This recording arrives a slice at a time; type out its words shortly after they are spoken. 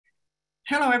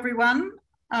Hello everyone,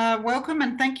 welcome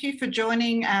and thank you for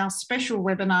joining our special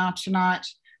webinar tonight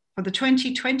for the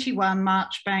 2021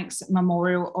 Marjoribanks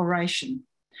Memorial Oration.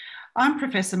 I'm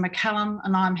Professor McCallum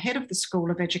and I'm Head of the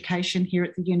School of Education here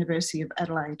at the University of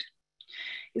Adelaide.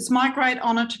 It's my great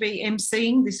honour to be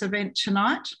emceeing this event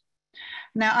tonight.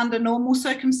 Now, under normal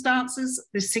circumstances,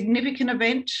 this significant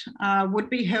event would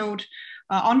be held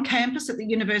on campus at the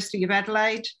University of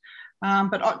Adelaide,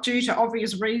 but due to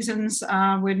obvious reasons,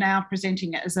 we're now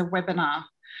presenting it as a webinar.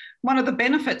 One of the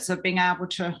benefits of being able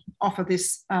to offer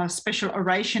this special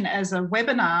oration as a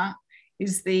webinar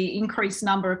is the increased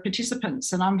number of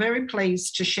participants. And I'm very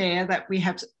pleased to share that we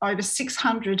have over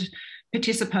 600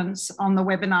 participants on the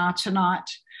webinar tonight,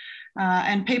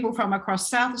 and people from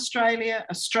across South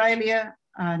Australia,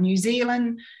 New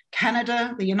Zealand,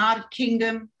 Canada, the United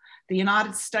Kingdom, the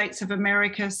United States of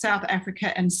America, South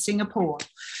Africa and Singapore.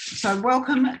 So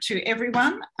welcome to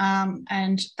everyone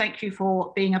and thank you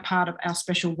for being a part of our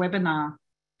special webinar.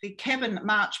 The Kevin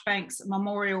Marjoribanks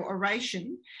Memorial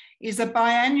Oration is a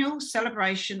biannual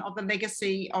celebration of the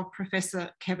legacy of Professor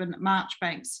Kevin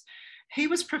Marjoribanks. He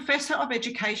was Professor of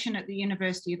Education at the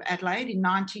University of Adelaide in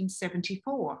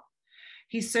 1974.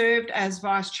 He served as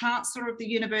Vice-Chancellor of the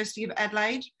University of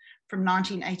Adelaide from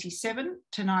 1987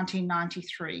 to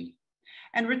 1993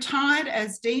 and retired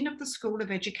as Dean of the School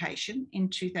of Education in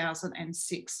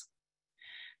 2006.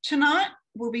 Tonight,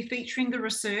 we'll be featuring the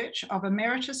research of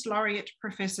Emeritus Laureate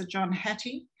Professor John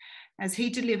Hattie as he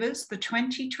delivers the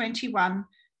 2021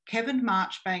 Kevin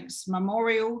Marjoribanks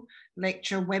Memorial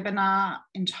Lecture webinar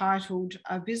entitled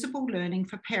Visible Learning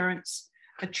for Parents,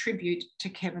 a Tribute to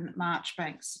Kevin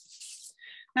Marjoribanks.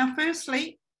 Now,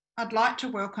 firstly, I'd like to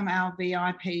welcome our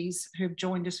VIPs who have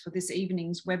joined us for this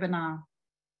evening's webinar.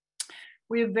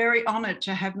 We are very honoured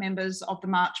to have members of the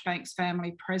Marjoribanks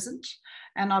family present,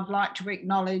 and I'd like to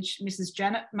acknowledge Mrs.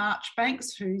 Janet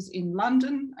Marjoribanks, who's in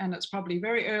London, and it's probably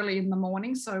very early in the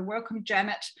morning, so welcome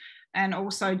Janet, and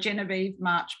also Genevieve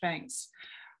Marjoribanks.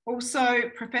 Also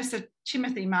Professor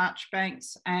Timothy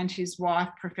Marjoribanks and his wife,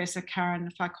 Professor Karen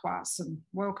Farquharson.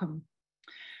 Welcome.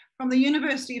 From the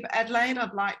University of Adelaide,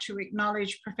 I'd like to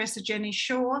acknowledge Professor Jenny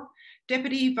Shaw,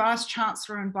 Deputy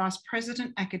Vice-Chancellor and Vice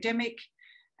President Academic,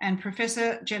 and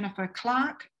Professor Jennifer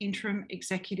Clark, Interim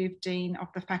Executive Dean of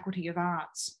the Faculty of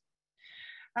Arts.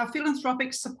 Our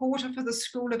philanthropic supporter for the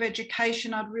School of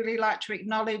Education, I'd really like to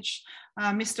acknowledge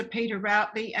Mr. Peter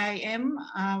Routley, AM.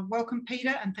 Welcome,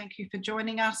 Peter, and thank you for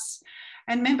joining us.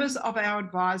 And members of our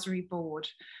advisory board.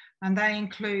 And they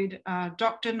include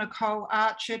Dr. Nicole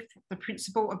Archett, the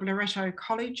Principal of Loreto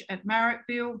College at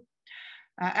Marrickville,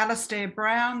 Alastair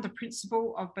Brown, the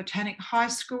Principal of Botanic High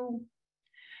School,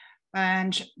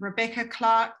 and Rebecca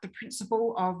Clark, the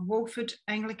Principal of Wolford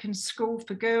Anglican School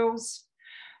for Girls,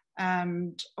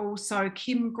 and also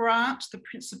Kim Grant, the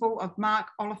Principal of Mark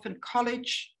Oliphant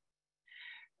College,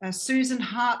 Susan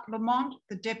Hart Lamont,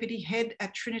 the Deputy Head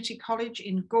at Trinity College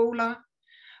in Gawler,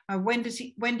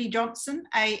 Wendy Johnson,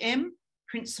 AM,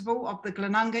 Principal of the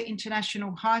Glenunga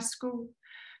International High School,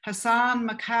 Hassan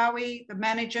Makawi, the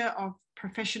Manager of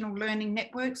Professional Learning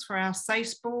Networks for our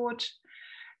SACE board,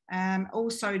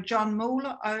 also John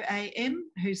Muller, OAM,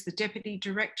 who's the Deputy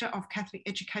Director of Catholic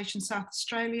Education South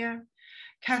Australia,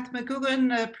 Kath McGugan,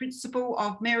 the Principal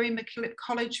of Mary MacKillop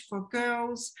College for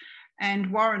Girls,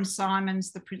 and Warren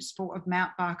Simons, the Principal of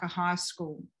Mount Barker High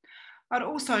School. I'd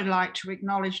also like to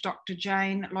acknowledge Dr.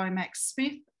 Jane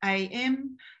Lomax-Smith,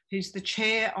 AM, who's the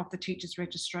Chair of the Teachers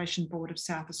Registration Board of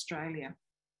South Australia.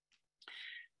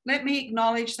 Let me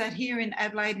acknowledge that here in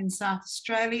Adelaide in South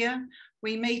Australia,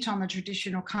 we meet on the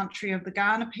traditional country of the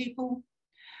Kaurna people.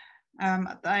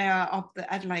 They are of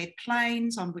the Adelaide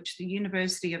Plains, on which the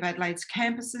University of Adelaide's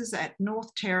campuses at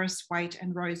North Terrace, Waite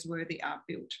and Roseworthy are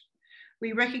built.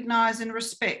 We recognise and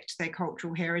respect their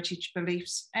cultural heritage,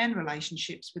 beliefs and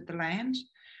relationships with the land.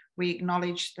 We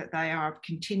acknowledge that they are of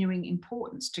continuing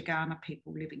importance to Kaurna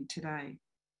people living today.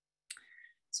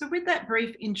 So with that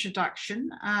brief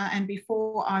introduction, and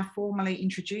before I formally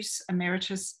introduce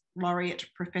Emeritus Laureate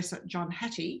Professor John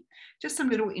Hattie, just some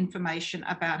little information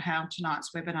about how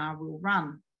tonight's webinar will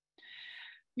run.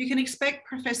 You can expect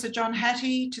Professor John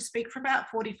Hattie to speak for about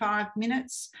 45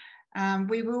 minutes.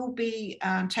 We will be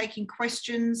taking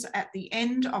questions at the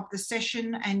end of the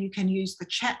session, and you can use the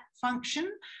chat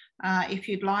function if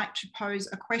you'd like to pose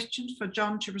a question for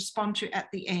John to respond to at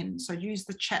the end. So use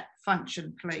the chat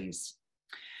function, please.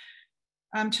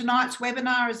 Tonight's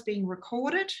webinar is being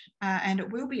recorded and it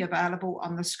will be available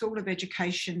on the School of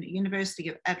Education, University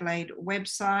of Adelaide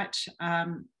website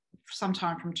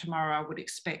sometime from tomorrow, I would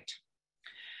expect.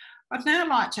 I'd now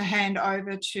like to hand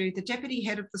over to the Deputy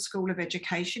Head of the School of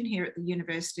Education here at the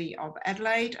University of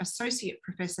Adelaide, Associate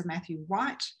Professor Matthew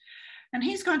White, and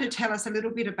he's going to tell us a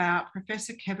little bit about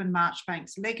Professor Kevin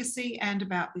Marjoribanks' legacy and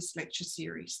about this lecture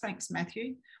series. Thanks,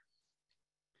 Matthew.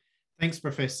 Thanks,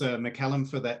 Professor McCallum,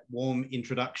 for that warm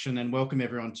introduction, and welcome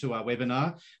everyone to our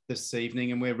webinar this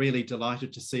evening. And we're really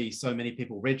delighted to see so many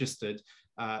people registered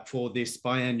for this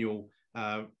biannual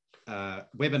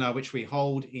webinar, which we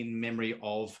hold in memory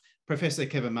of Professor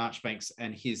Kevin Marjoribanks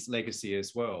and his legacy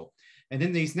as well. And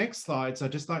in these next slides,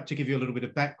 I'd just like to give you a little bit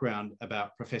of background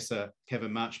about Professor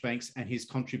Kevin Marjoribanks and his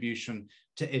contribution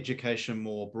to education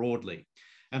more broadly.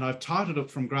 And I've titled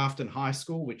it From Grafton High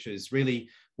School, which is really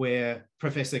where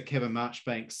Professor Kevin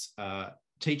Marjoribanks'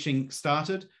 teaching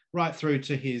started, right through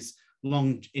to his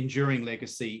long enduring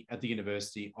legacy at the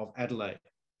University of Adelaide.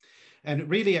 And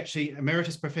really, actually,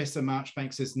 Emeritus Professor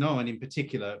Marjoribanks is known in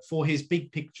particular for his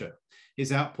big picture,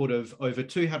 his output of over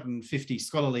 250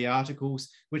 scholarly articles,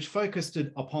 which focused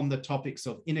upon the topics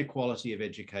of inequality of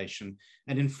education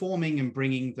and informing and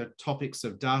bringing the topics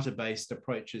of data-based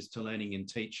approaches to learning and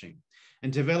teaching,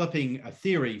 and developing a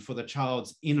theory for the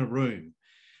child's inner room.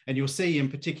 And you'll see in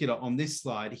particular on this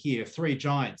slide here, three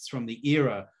giants from the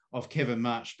era of Kevin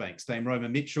Marjoribanks, Dame Roma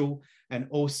Mitchell, and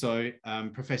also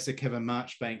Professor Kevin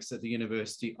Marjoribanks at the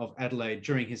University of Adelaide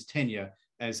during his tenure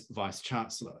as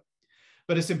Vice-Chancellor.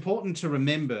 But it's important to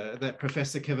remember that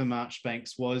Professor Kevin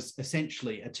Marjoribanks was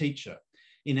essentially a teacher.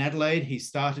 In Adelaide, he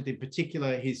started in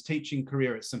particular his teaching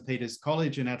career at St Peter's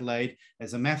College in Adelaide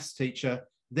as a maths teacher,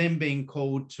 then being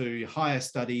called to higher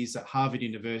studies at Harvard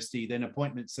University, then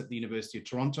appointments at the University of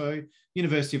Toronto,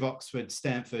 University of Oxford,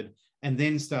 Stanford, and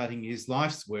then starting his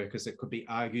life's work, as it could be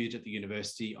argued, at the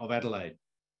University of Adelaide.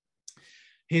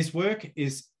 His work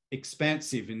is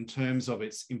expansive in terms of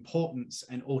its importance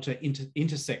and also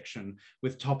intersection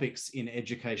with topics in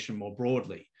education more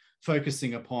broadly,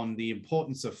 focusing upon the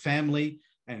importance of family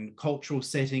and cultural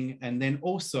setting, and then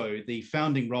also the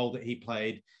founding role that he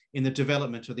played in the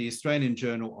development of the Australian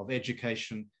Journal of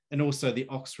Education and also the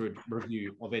Oxford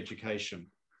Review of Education.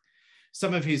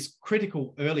 Some of his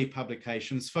critical early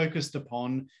publications focused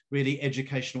upon really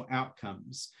educational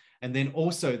outcomes, and then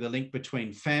also the link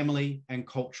between family and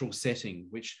cultural setting,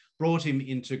 which brought him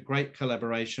into great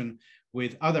collaboration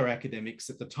with other academics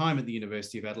at the time at the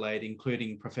University of Adelaide,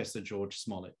 including Professor George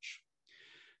Smolledge.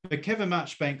 But Kevin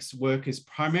Marjoribanks' work is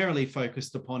primarily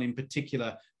focused upon, in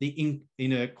particular, the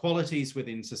inequalities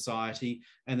within society,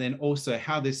 and then also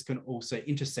how this can also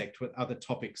intersect with other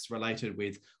topics related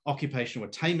with occupational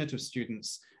attainment of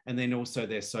students, and then also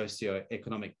their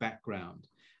socio-economic background.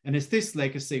 And it's this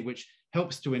legacy which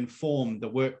helps to inform the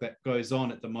work that goes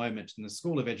on at the moment in the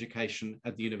School of Education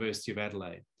at the University of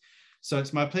Adelaide. So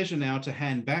it's my pleasure now to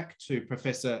hand back to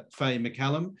Professor Faye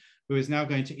McCallum, who is now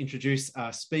going to introduce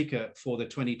our speaker for the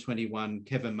 2021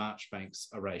 Kevin Marjoribanks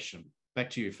oration. Back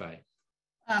to you, Faye.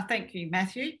 Thank you,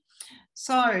 Matthew.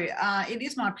 So it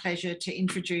is my pleasure to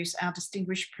introduce our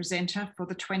distinguished presenter for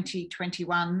the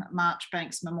 2021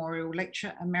 Marjoribanks Memorial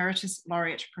Lecture, Emeritus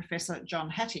Laureate Professor John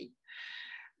Hattie.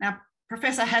 Now,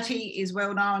 Professor Hattie is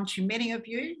well known to many of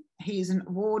you. He is an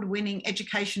award-winning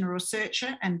educational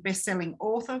researcher and best-selling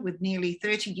author with nearly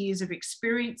 30 years of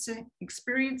experience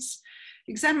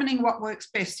examining what works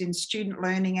best in student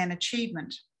learning and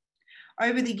achievement.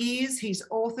 Over the years, he's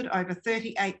authored over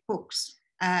 38 books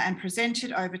and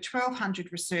presented over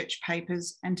 1,200 research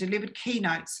papers and delivered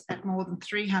keynotes at more than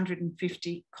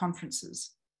 350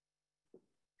 conferences.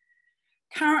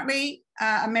 Currently,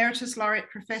 Emeritus Laureate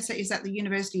Professor is at the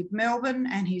University of Melbourne,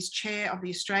 and he's chair of the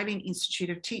Australian Institute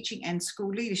of Teaching and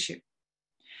School Leadership.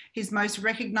 His most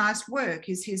recognised work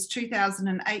is his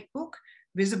 2008 book,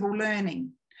 Visible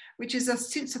Learning, which is a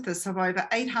synthesis of over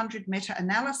 800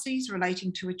 meta-analyses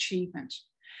relating to achievement.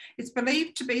 It's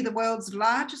believed to be the world's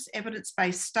largest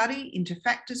evidence-based study into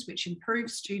factors which improve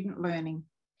student learning.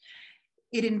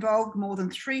 It involved more than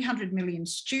 300 million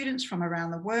students from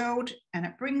around the world, and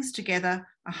it brings together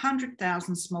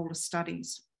 100,000 smaller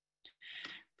studies.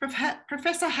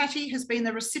 Professor Hattie has been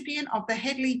the recipient of the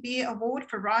Hedley Beer Award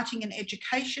for Writing in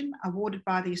Education, awarded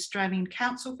by the Australian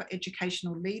Council for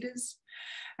Educational Leaders,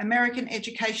 American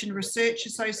Education Research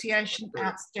Association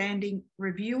Outstanding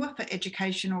Reviewer for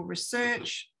Educational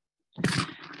Research,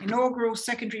 Inaugural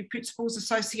Secondary Principals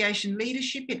Association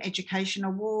Leadership in Education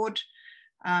Award,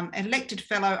 elected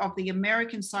Fellow of the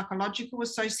American Psychological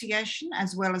Association,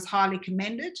 as well as highly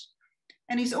commended.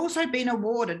 And he's also been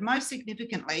awarded, most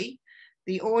significantly,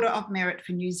 the Order of Merit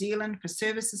for New Zealand for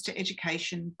services to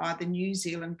education by the New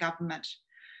Zealand government.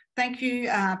 Thank you,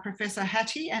 Professor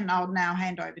Hattie, and I'll now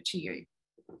hand over to you.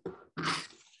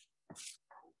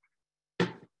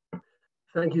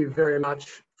 Thank you very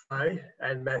much, Faye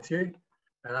and Matthew.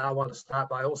 And I want to start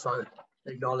by also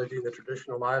acknowledging the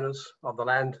traditional owners of the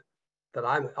land that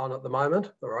I'm on at the moment,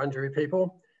 the Wurundjeri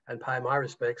people, and pay my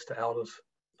respects to elders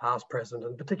past, present,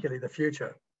 and particularly the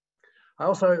future. I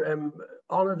also am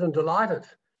honoured and delighted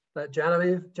that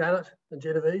Janet and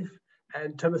Genevieve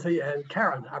and Timothy and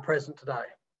Karen are present today.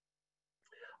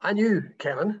 I knew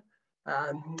Kevin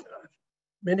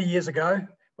many years ago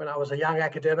when I was a young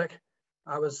academic.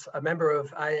 I was a member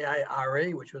of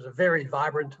AARE, which was a very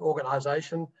vibrant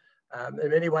organisation,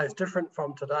 in many ways different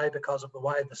from today because of the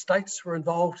way the states were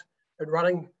involved in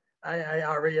running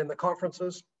AARE and the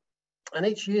conferences. And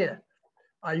each year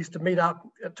I used to meet up.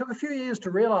 It took a few years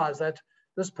to realise that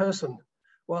this person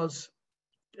was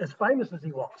as famous as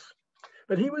he was,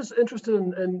 but he was interested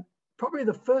in probably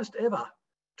the first ever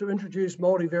to introduce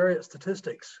multivariate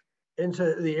statistics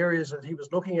into the areas that he was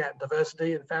looking at,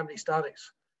 diversity and family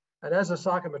studies. And as a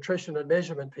psychometrician and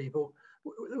measurement people,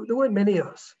 there weren't many of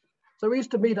us. So we used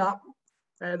to meet up,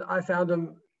 and I found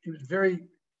him, he was very,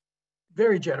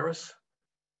 very generous,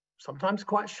 sometimes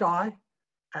quite shy,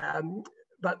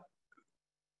 but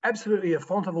absolutely a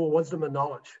font of all wisdom and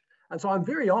knowledge. And so I'm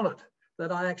very honoured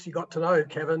that I actually got to know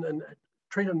Kevin and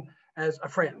treat him as a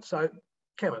friend. So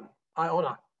Kevin, I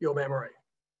honour your memory.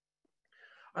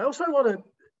 I also want to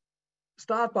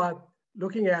start by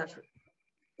looking at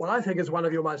what I think is one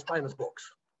of your most famous books,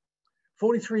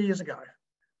 43 years ago,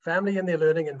 Family and Their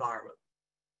Learning Environment.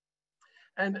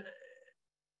 And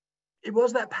it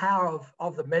was that power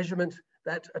of the measurement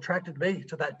that attracted me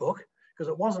to that book, because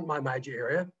it wasn't my major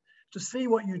area, to see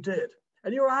what you did.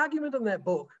 And your argument in that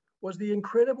book was the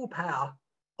incredible power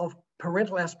of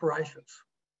parental aspirations.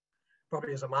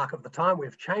 Probably as a mark of the time,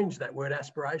 we've changed that word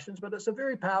aspirations, but it's a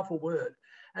very powerful word.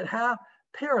 And how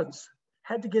parents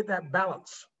had to get that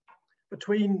balance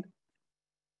between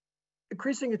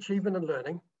increasing achievement and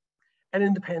learning and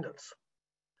independence,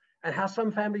 and how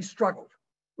some families struggled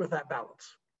with that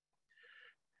balance.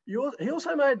 He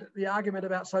also made the argument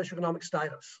about socioeconomic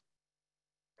status.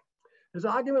 His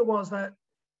argument was that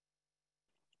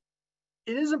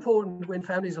it is important when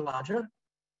families are larger,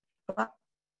 but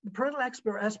the parental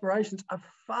aspirations are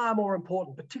far more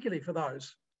important, particularly for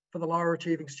the lower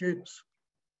achieving students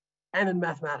and in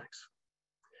mathematics.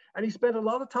 And he spent a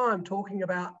lot of time talking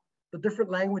about the different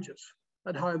languages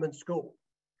at home and school.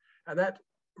 And that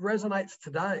resonates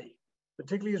today,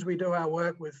 particularly as we do our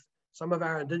work with some of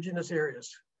our Indigenous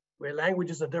areas where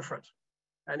languages are different.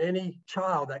 And any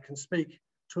child that can speak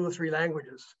 2 or 3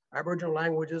 languages, Aboriginal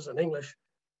languages and English,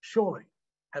 surely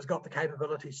has got the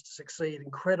capabilities to succeed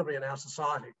incredibly in our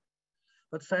society.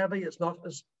 But sadly, it's not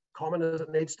as common as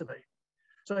it needs to be.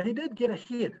 So he did get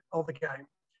ahead of the game.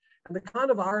 And the kind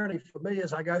of irony for me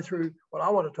as I go through what I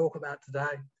want to talk about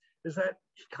today is that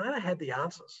he kind of had the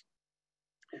answers.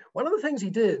 One of the things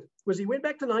he did was he went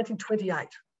back to 1928.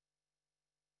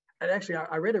 And actually,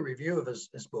 I read a review of his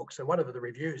books, and one of the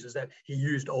reviews is that he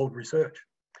used old research.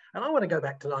 And I want to go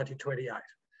back to 1928.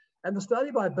 And the study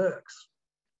by Birks,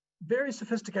 very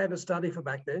sophisticated study for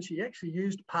back then, she actually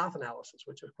used path analysis,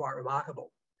 which is quite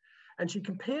remarkable. And she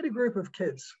compared a group of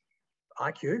kids,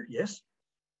 IQ, yes,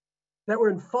 that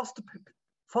were in foster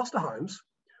homes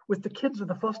with the kids of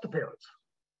the foster parents.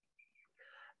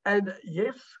 And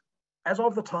yes, as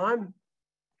of the time,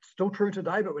 still true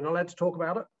today, but we're not allowed to talk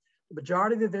about it, the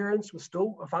majority of the variance was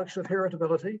still a function of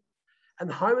heritability, and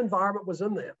the home environment was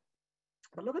in there.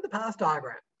 But look at the path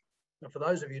diagram. Now, for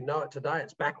those of you who know it today,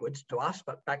 it's backwards to us,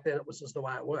 but back then it was just the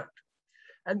way it worked.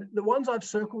 And the ones I've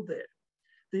circled there,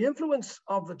 the influence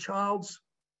of the child's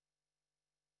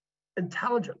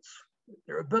intelligence,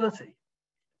 their ability,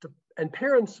 and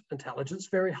parents' intelligence,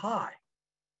 very high.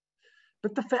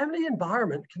 But the family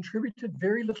environment contributed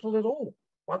very little at all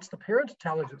once the parent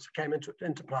intelligence came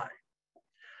into play.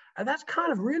 And that's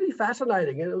kind of really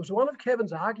fascinating. And it was one of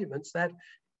Kevin's arguments that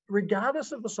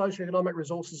regardless of the socioeconomic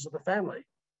resources of the family,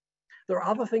 there are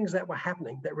other things that were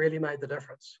happening that really made the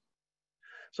difference.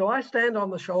 So I stand on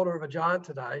the shoulder of a giant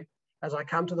today as I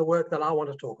come to the work that I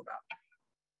want to talk about.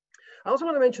 I also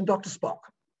want to mention Dr. Spock,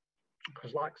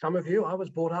 because like some of you, I was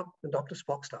brought up in Dr.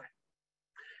 Spock's day.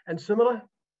 And similar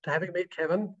to having met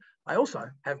Kevin, I also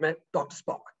have met Dr.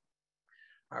 Spock.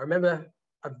 I remember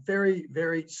a very,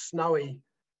 very snowy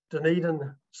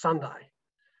Dunedin Sunday,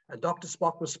 and Dr.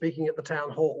 Spock was speaking at the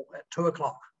town hall at 2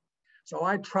 o'clock. So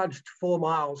I trudged 4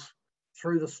 miles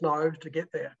through the snow to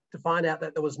get there, to find out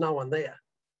that there was no one there.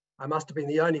 I must have been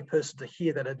the only person to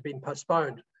hear that it had been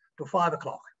postponed till 5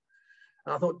 o'clock.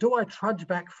 And I thought, do I trudge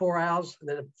back 4 hours and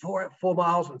then 4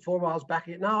 miles and 4 miles back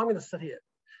again? No, I'm going to sit here.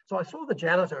 So I saw the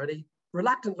janitor and he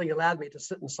reluctantly allowed me to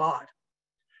sit inside.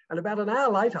 And about an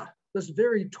hour later, this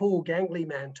very tall, gangly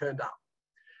man turned up.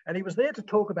 And he was there to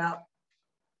talk about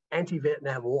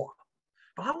anti-Vietnam War.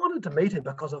 But I wanted to meet him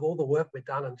because of all the work we'd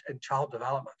done in child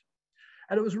development.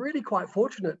 And it was really quite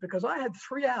fortunate because I had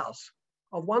 3 hours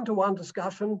of one-to-one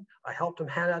discussion. I helped him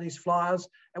hand out his flyers,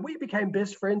 and we became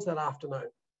best friends that afternoon.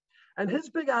 And his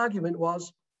big argument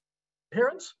was,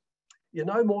 parents, you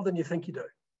know more than you think you do.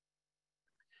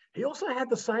 He also had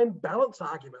the same balance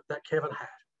argument that Kevin had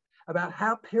about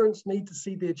how parents need to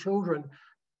see their children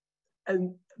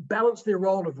and balance their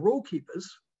role of rule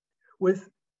keepers with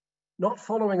not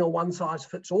following a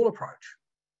one-size-fits-all approach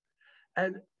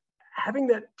and having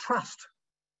that trust,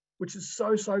 which is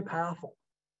so, so powerful.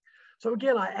 So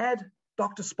again, I add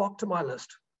Dr. Spock to my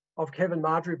list of Kevin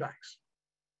Marjoribanks.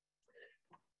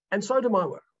 And so do my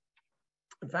work.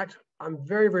 In fact, I'm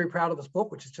very, very proud of this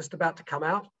book, which is just about to come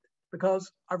out,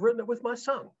 because I've written it with my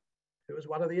son, who is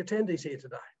one of the attendees here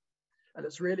today. And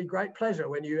it's really great pleasure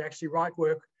when you actually write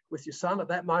work with your son. At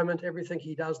that moment, everything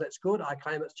he does that's good, I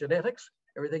claim it's genetics.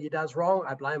 Everything he does wrong,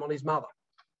 I blame on his mother.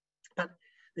 But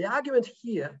the argument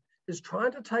here is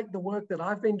trying to take the work that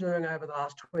I've been doing over the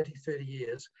last 20, 30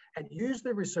 years and use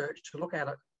the research to look at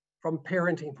it from a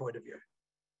parenting point of view.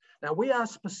 Now, we are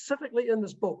specifically in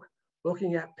this book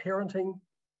looking at parenting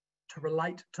to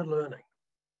relate to learning.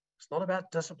 It's not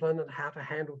about discipline and how to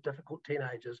handle difficult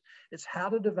teenagers. It's how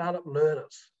to develop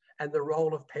learners and the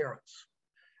role of parents.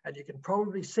 And you can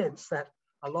probably sense that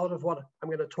a lot of what I'm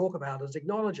going to talk about is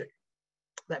acknowledging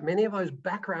that many of those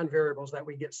background variables that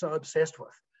we get so obsessed with,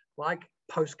 like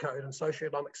postcode and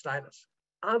socioeconomic status,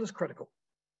 aren't as critical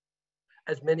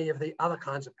as many of the other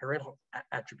kinds of parental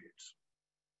attributes.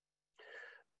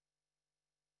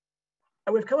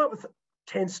 And we've come up with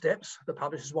 10 steps, the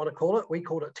publishers want to call it. We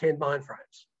call it 10 mind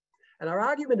frames. And our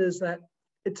argument is that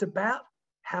it's about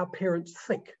how parents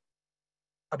think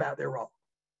about their role,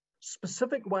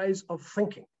 specific ways of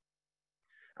thinking.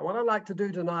 And what I'd like to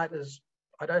do tonight is,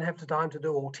 I don't have the time to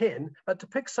do all 10, but to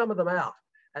pick some of them out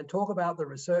and talk about the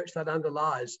research that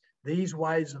underlies these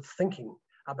ways of thinking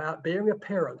about being a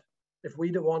parent if we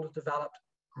do want to develop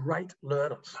great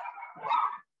learners.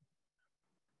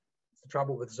 The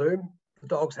trouble with Zoom, the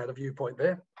dogs had a viewpoint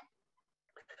there.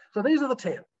 So these are the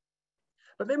 10.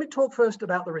 But let me talk first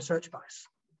about the research base.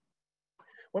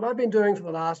 What I've been doing for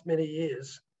the last many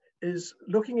years is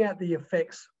looking at the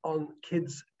effects on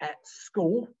kids at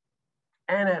school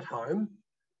and at home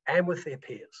and with their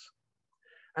peers.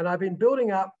 And I've been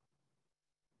building up,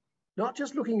 not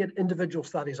just looking at individual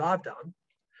studies I've done,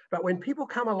 but when people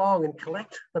come along and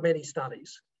collect the many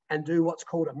studies and do what's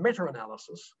called a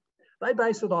meta-analysis, they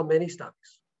base it on many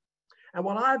studies. And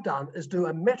what I've done is do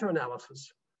a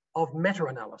meta-analysis of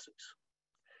meta-analyses.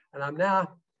 And I'm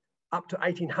now up to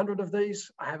 1,800 of these.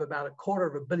 I have about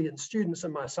 250 million students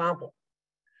in my sample.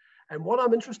 And what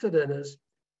I'm interested in is,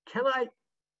 can I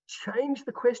change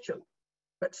the question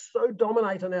that's so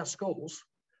dominate in our schools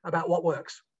about what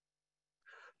works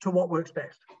to what works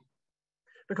best?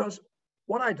 Because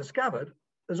what I discovered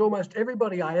is almost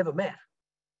everybody I ever met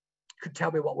could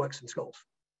tell me what works in schools.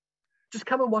 Just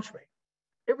come and watch me.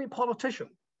 Every politician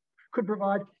could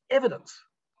provide evidence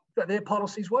that their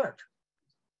policies worked.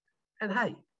 And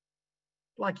hey,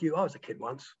 like you, I was a kid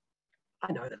once.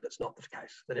 I know that it's not the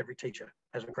case, that every teacher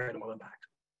has incredible impact.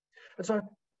 And so,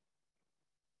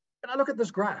 when I look at this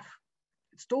graph,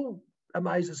 it still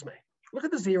amazes me. Look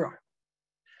at the 0.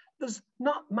 There's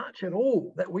not much at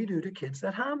all that we do to kids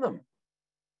that harm them.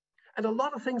 And a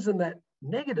lot of things in that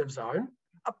negative zone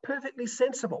are perfectly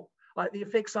sensible, like the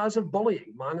effect size of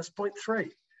bullying, minus 0.3,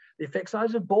 the effect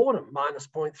size of boredom, minus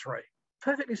 0.3,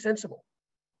 perfectly sensible.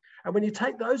 And when you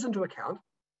take those into account,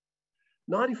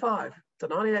 95 to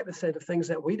 98% of things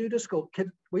that we do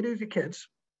to kids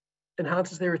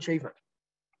enhances their achievement.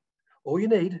 All you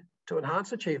need to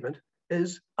enhance achievement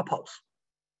is a pulse.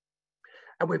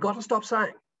 And we've got to stop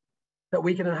saying that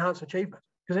we can enhance achievement,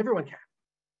 because everyone can.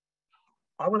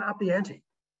 I want to up the ante.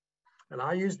 And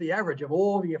I use the average of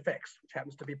all the effects, which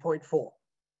happens to be 0.4.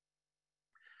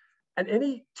 And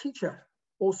any teacher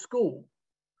or school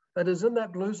that is in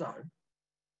that blue zone,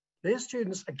 their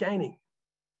students are gaining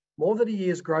more than a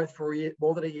year's growth for a year,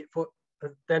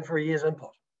 than for a year's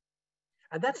input.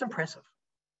 And that's impressive.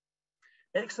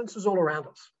 Excellence is all around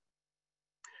us.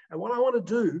 And what I want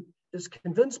to do is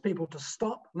convince people to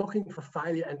stop looking for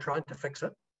failure and trying to fix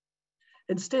it.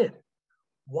 Instead,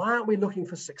 why aren't we looking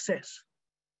for success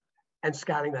and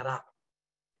scaling that up?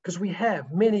 Because we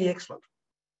have many excellent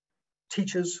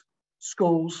teachers,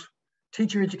 schools,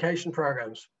 teacher education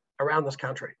programs around this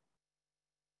country.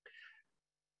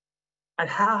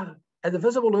 And the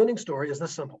visible learning story is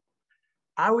this simple.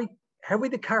 Have we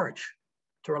the courage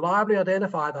to reliably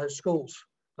identify those schools,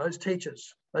 those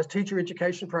teachers, those teacher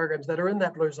education programs that are in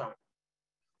that blue zone,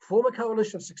 form a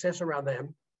coalition of success around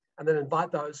them, and then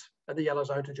invite those in the yellow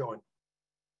zone to join.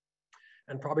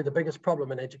 And probably the biggest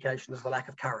problem in education is the lack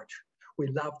of courage. We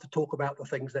love to talk about the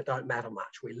things that don't matter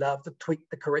much. We love to tweak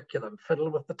the curriculum, fiddle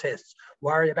with the tests,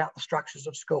 worry about the structures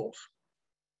of schools.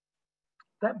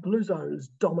 That blue zone is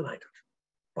dominated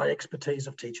by expertise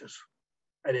of teachers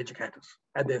and educators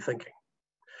and their thinking.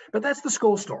 But that's the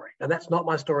school story, and that's not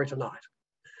my story tonight.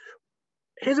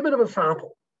 Here's a bit of a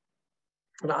sample.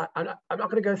 And I'm not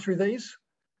going to go through these,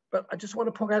 but I just want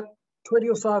to point out 20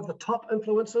 or so of the top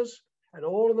influences, and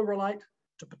all of them relate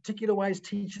to particular ways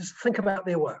teachers think about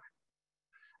their work,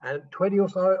 and 20 or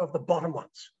so of the bottom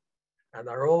ones. And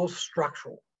they're all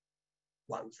structural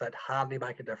ones that hardly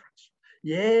make a difference.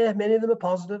 Yeah, many of them are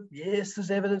positive. Yes,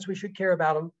 there's evidence we should care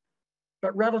about them,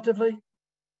 but relatively,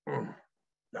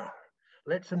 no.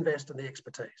 Let's invest in the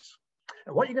expertise.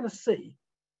 And what you're going to see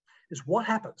is what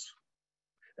happens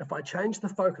if I change the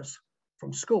focus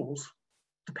from schools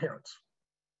to parents.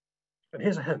 And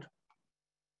here's a hint.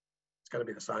 It's going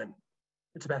to be the same.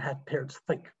 It's about how parents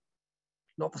think,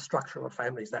 not the structure of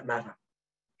families that matter.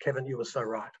 Kevin, you were so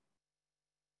right.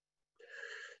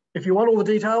 If you want all the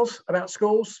details about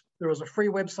schools, there is a free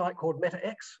website called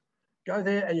MetaX. Go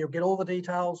there and you'll get all the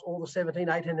details, all the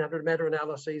 1800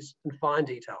 meta-analyses in fine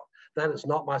detail. That is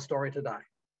not my story today.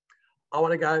 I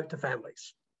want to go to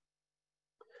families.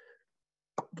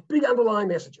 The big underlying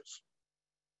messages.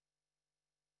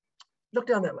 Look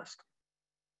down that list.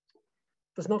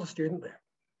 There's not a student there.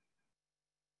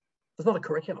 There's not a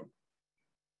curriculum.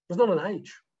 There's not an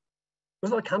age.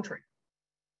 There's not a country.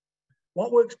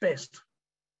 What works best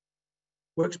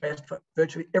for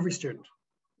virtually every student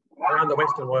around the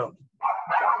Western world.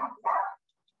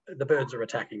 The birds are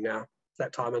attacking now. It's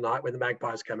that time of night when the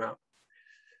magpies come out.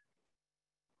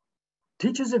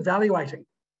 Teachers evaluating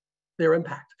their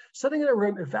impact. Sitting in a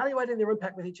room, evaluating their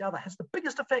impact with each other has the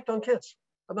biggest effect on kids,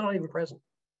 and they're not even present.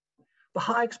 The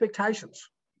high expectations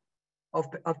of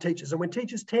teachers. And when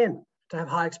teachers tend to have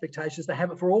high expectations, they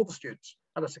have it for all the students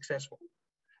and are successful.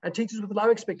 And teachers with low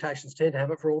expectations tend to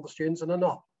have it for all the students and are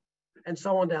not. And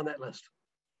so on down that list.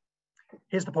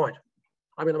 Here's the point.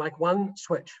 I'm going to make one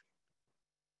switch.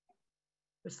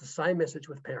 It's the same message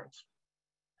with parents.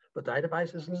 The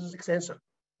database isn't as extensive.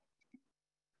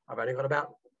 I've only got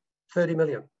about 30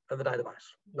 million in the database,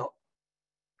 not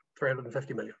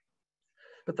 350 million.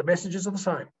 But the messages are the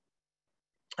same.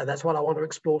 And that's what I want to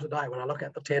explore today when I look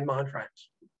at the 10 mind frames.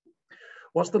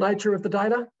 What's the nature of the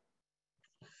data?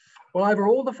 Well, over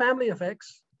all the family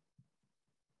effects,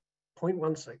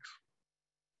 0.16.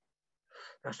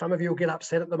 Now, some of you will get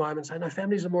upset at the moment and say, no,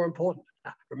 families are more important.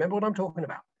 Now, remember what I'm talking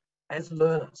about. As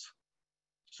learners,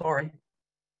 sorry,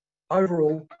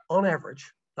 overall, on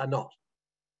average, they're not.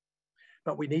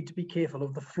 But we need to be careful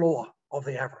of the floor of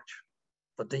the average.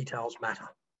 The details matter.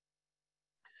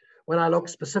 When I look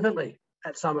specifically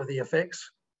at some of the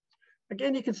effects,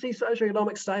 again, you can see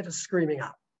socioeconomic status screaming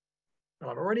up. But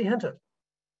I've already hinted,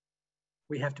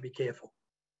 we have to be careful.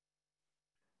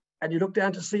 And you look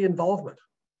down to see involvement.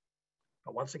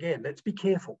 But once again, let's be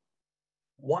careful.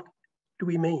 What do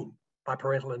we mean by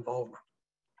parental involvement?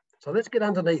 So let's get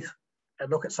underneath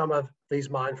and look at some of these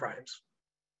mind frames.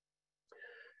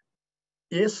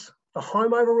 Yes, the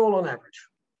home overall on average,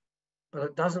 but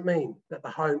it doesn't mean that the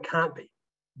home can't be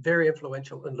very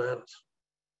influential in learners.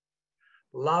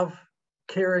 Love,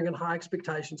 caring, and high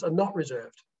expectations are not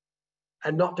reserved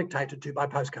and not dictated to by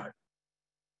postcode.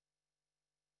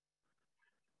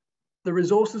 The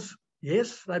resources,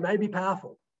 yes, they may be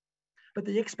powerful, but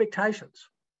the expectations,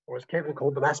 or as Kevin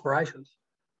called them, aspirations,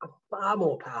 are far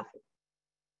more powerful.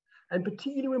 And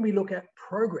particularly when we look at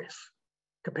progress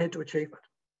compared to achievement.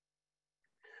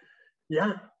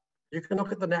 Yeah, you can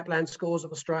look at the NAPLAN scores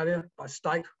of Australia by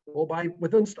state or by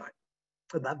within state.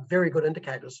 And they're very good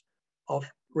indicators of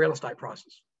real estate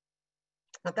prices.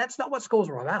 But that's not what scores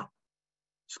are about.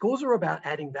 Scores are about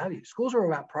adding value. Scores are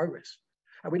about progress.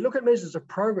 And we look at measures of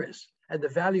progress and the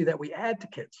value that we add to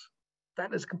kids.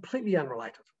 That is completely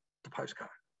unrelated to postcode.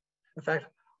 In fact,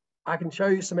 I can show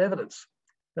you some evidence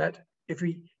that if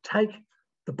we take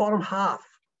the bottom half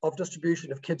of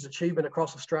distribution of kids' achievement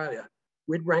across Australia,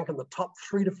 we'd rank in the top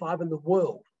 3 to 5 in the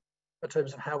world in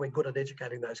terms of how we're good at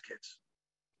educating those kids.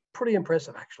 Pretty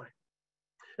impressive, actually.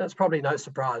 And it's probably no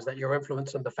surprise that your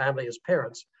influence in the family as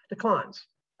parents declines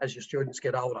as your students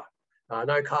get older. I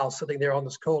know Kyle's sitting there on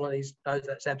this call and he knows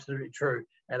that's absolutely true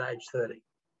at age 30.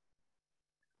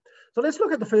 So let's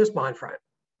look at the first mind frame.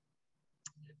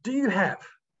 Do you have,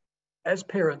 as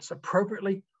parents,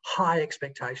 appropriately high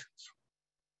expectations?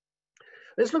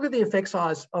 Let's look at the effect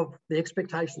size of the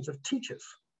expectations of teachers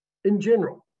in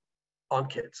general on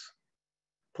kids,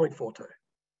 0.42.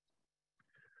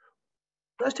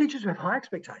 Those teachers who have high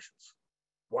expectations,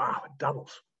 wow, it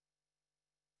doubles.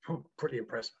 Pretty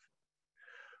impressive.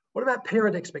 What about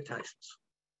parent expectations?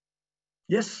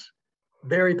 Yes,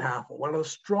 very powerful. One of the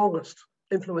strongest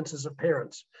influences of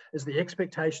parents is the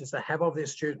expectations they have of their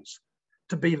students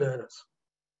to be learners.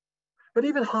 But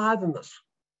even higher than this,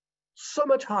 so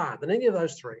much higher than any of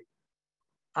those three,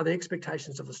 are the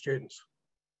expectations of the students.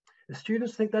 If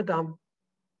students think they're dumb,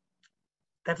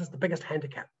 that is the biggest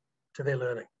handicap to their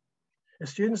learning. If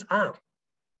students aren't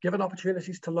given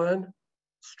opportunities to learn,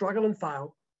 struggle and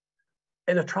fail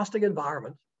in a trusting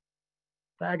environment,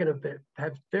 they are going to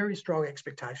have very strong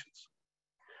expectations.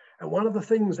 And one of the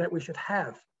things that we should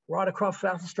have right across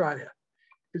South Australia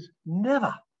is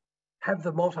never have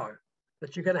the motto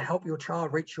that you're going to help your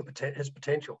child reach his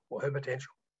potential or her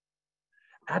potential.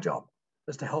 Our job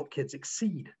is to help kids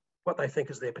exceed what they think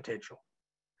is their potential.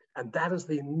 And that is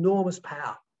the enormous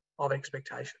power of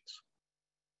expectations.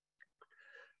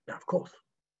 Now, of course,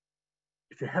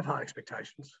 if you have high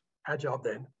expectations, our job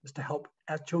then is to help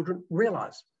our children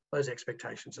realize those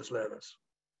expectations as learners.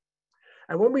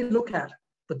 And when we look at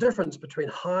the difference between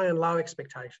high and low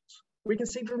expectations, we can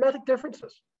see dramatic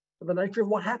differences in the nature of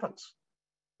what happens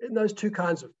in those two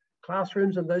kinds of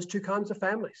classrooms and those two kinds of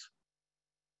families,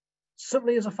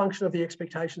 simply as a function of the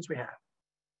expectations we have.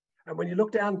 And when you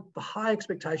look down the high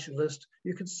expectation list,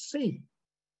 you can see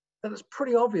that it's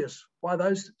pretty obvious why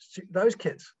those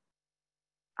kids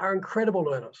are incredible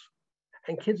learners.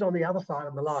 And kids on the other side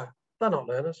of the low, they're not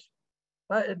learners.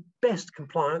 They're at best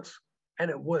compliance and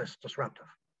at worst disruptive.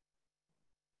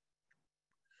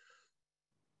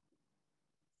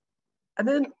 And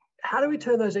then how do we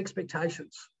turn those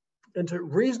expectations into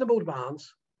reasonable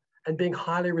demands and being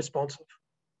highly responsive?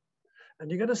 And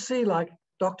you're going to see, like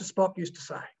Dr. Spock used to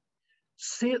say,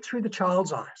 see it through the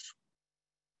child's eyes.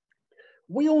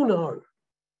 We all know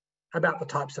about the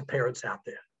types of parents out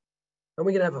there. And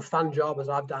we can have a fun job, as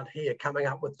I've done here, coming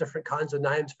up with different kinds of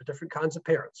names for different kinds of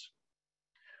parents.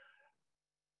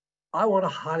 I want a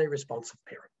highly responsive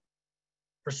parent,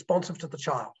 responsive to the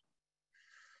child.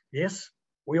 Yes,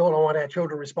 we all want our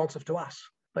children responsive to us,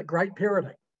 but great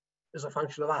parenting is a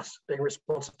function of us being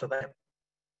responsive to them.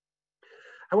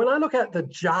 And when I look at the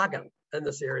jargon in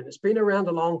this area, and it's been around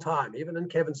a long time, even in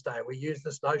Kevin's day, we use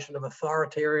this notion of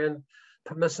authoritarian,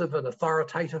 permissive, and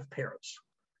authoritative parents.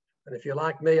 And if you're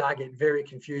like me, I get very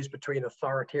confused between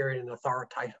authoritarian and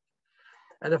authoritative.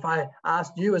 And if I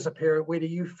asked you as a parent, where do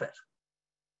you fit?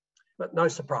 But no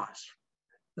surprise,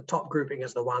 the top grouping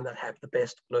is the one that have the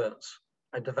best learners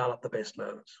and develop the best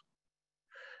learners.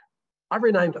 I've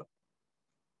renamed it.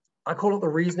 I call it the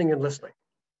reasoning and listening.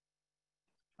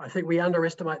 I think we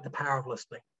underestimate the power of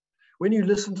listening. When you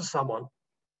listen to someone,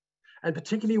 and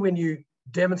particularly when you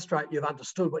demonstrate you've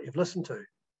understood what you've listened to,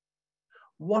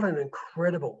 what an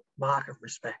incredible mark of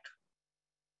respect.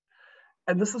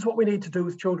 And this is what we need to do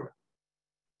with children.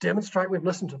 Demonstrate we've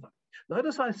listened to them.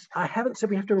 Notice I haven't said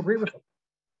we have to agree with them.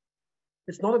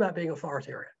 It's not about being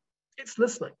authoritarian. It's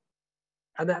listening.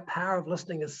 And that power of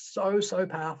listening is so, so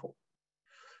powerful.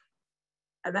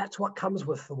 And that's what comes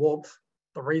with the warmth,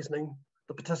 the reasoning,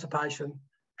 the participation,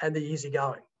 and the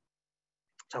easygoing.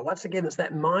 So once again, it's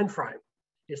that mind frame.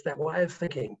 It's that way of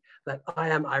thinking that I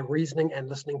am a reasoning and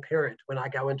listening parent when I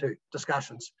go into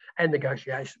discussions and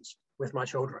negotiations with my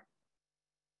children.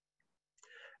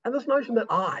 And this notion that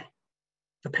I,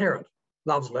 the parent,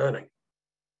 loves learning.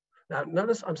 Now,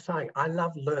 notice I'm saying I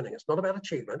love learning. It's not about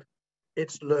achievement,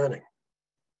 it's learning.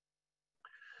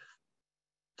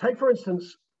 Take, for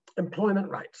instance, employment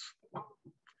rates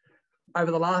over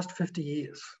the last 50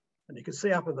 years. And you can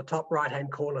see up in the top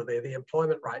right-hand corner there, the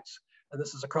employment rates, and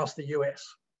this is across the US.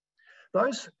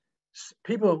 Those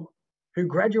people who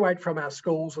graduate from our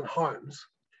schools and homes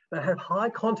that have high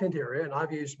content area, and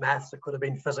I've used maths, it could have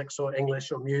been physics or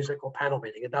English or music or panel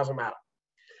beating, it doesn't matter.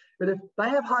 But if they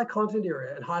have high content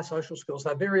area and high social skills,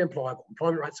 they're very employable.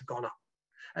 Employment rates have gone up.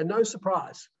 And no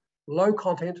surprise, low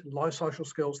content and low social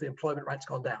skills, the employment rate's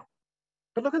gone down.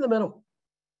 But look in the middle.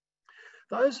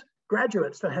 Those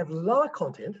graduates that have lower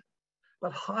content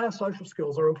but higher social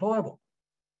skills are employable.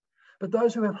 But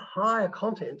those who have higher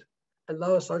content and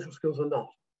lower social skills are not.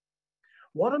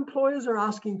 What employers are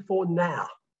asking for now,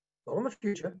 not in the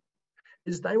future,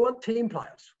 is they want team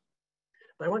players.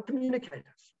 They want communicators.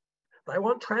 They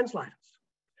want translators.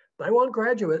 They want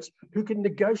graduates who can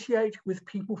negotiate with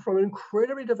people from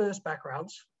incredibly diverse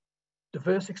backgrounds,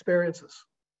 diverse experiences.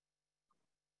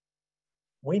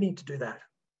 We need to do that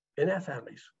in our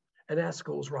families, in our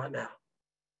schools right now.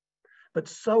 But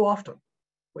so often,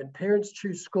 When parents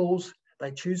choose schools,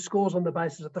 they choose schools on the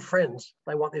basis of the friends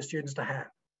they want their students to have.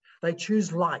 They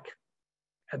choose like,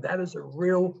 and that is a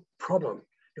real problem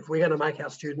if we're going to make our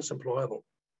students employable.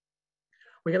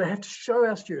 We're going to have to show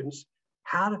our students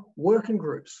how to work in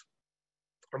groups.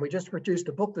 And we just produced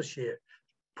a book this year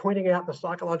pointing out the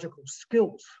psychological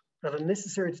skills that are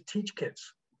necessary to teach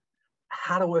kids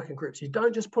how to work in groups. You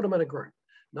don't just put them in a group.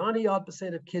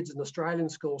 90% of kids in Australian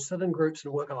schools sit in groups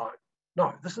and work alone.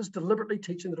 No, this is deliberately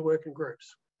teaching them to work in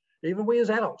groups. Even we as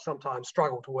adults sometimes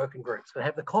struggle to work in groups and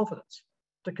have the confidence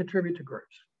to contribute to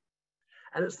groups.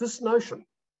 And it's this notion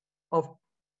of,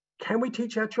 can we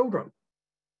teach our children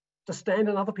to stand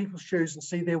in other people's shoes and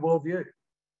see their worldview?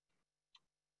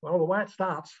 Well, the way it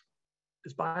starts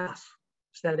is by us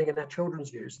standing in our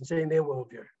children's views and seeing their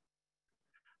worldview.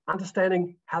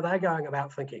 Understanding how they're going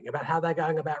about thinking, about how they're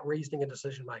going about reasoning and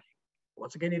decision making.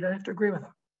 Once again, you don't have to agree with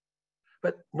them,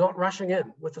 but not rushing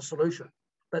in with a solution,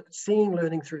 but seeing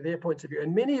learning through their points of view.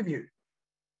 And many of you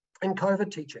in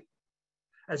COVID teaching,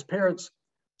 as parents,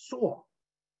 saw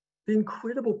the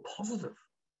incredible positive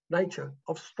nature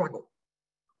of struggle.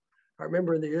 I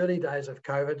remember in the early days of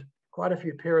COVID, quite a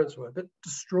few parents were a bit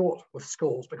distraught with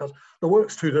schools because the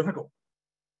work's too difficult.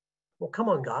 Well, come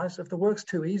on, guys, if the work's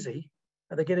too easy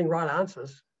and they're getting right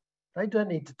answers, they don't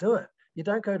need to do it. You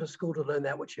don't go to school to learn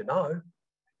that which you know.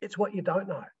 It's what you don't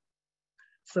know.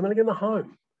 Similarly in the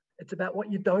home, it's about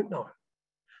what you don't know.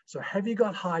 So have you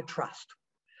got high trust?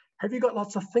 Have you got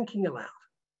lots of thinking aloud?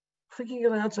 Thinking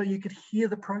aloud so you could hear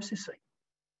the processing.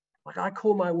 Like I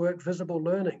call my work visible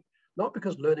learning, not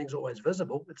because learning's always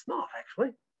visible, it's not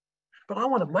actually, but I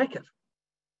want to make it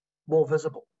more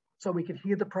visible so we can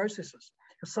hear the processes.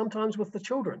 Because sometimes with the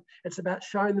children, it's about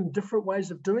showing them different ways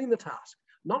of doing the task,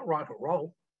 not right or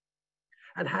wrong,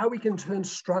 and how we can turn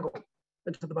struggle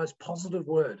into the most positive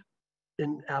word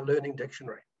in our learning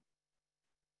dictionary.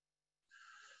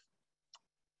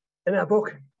 In our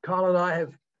book, Kyle and I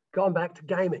have gone back to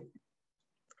gaming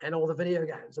and all the video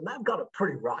games, and they've got it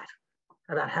pretty right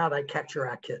about how they capture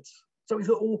our kids. So we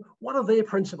thought, well, what are their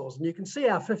principles? And you can see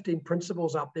our 15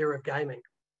 principles up there of gaming.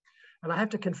 And I have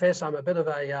to confess, I'm a bit of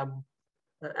an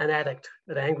addict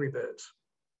at Angry Birds.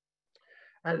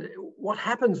 And what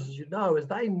happens, as you know, is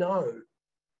they know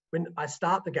when I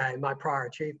start the game, my prior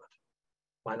achievement,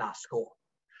 my last score.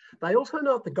 They also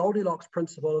know the Goldilocks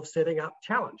principle of setting up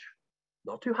challenge.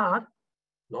 Not too hard,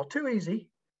 not too easy,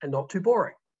 and not too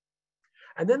boring.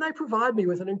 And then they provide me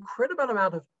with an incredible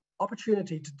amount of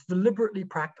opportunity to deliberately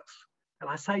practice. And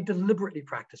I say deliberately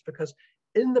practice because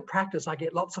in the practice, I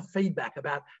get lots of feedback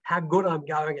about how good I'm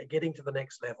going at getting to the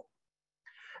next level.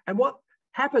 And what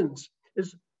happens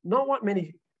is not what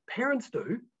many parents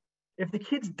do. If the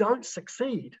kids don't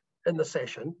succeed in the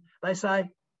session, they say,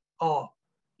 oh,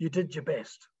 you did your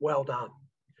best, well done.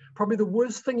 Probably the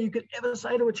worst thing you could ever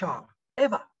say to a child,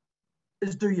 ever,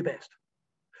 is do your best.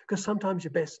 Because sometimes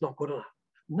your best's not good enough.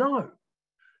 No,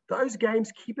 those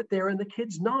games keep it there and the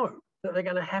kids know that they're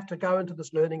going to have to go into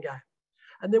this learning game.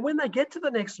 And then when they get to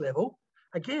the next level,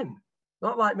 again,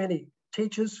 not like many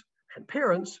teachers and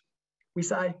parents, we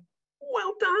say,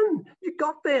 well done, you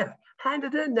got there, hand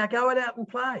it in, now go out and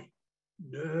play.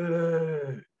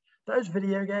 No, those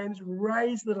video games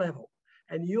raise the level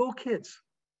and your kids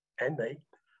and me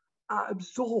are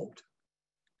absorbed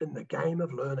in the game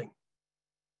of learning.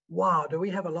 Wow, do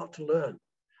we have a lot to learn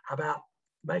about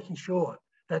making sure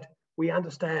that we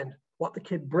understand what the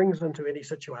kid brings into any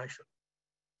situation.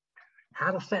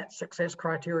 How to set success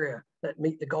criteria that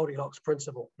meet the Goldilocks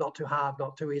principle, not too hard,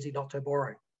 not too easy, not too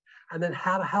boring. And then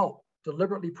how to help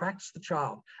deliberately practice the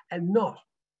child and not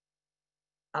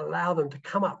allow them to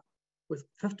come up with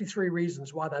 53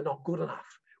 reasons why they're not good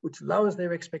enough, which lowers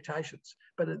their expectations,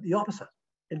 but at the opposite,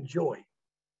 enjoy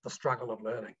the struggle of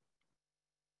learning.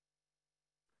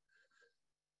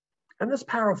 And this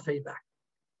power of feedback,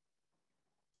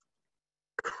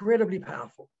 incredibly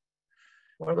powerful.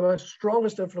 One of the most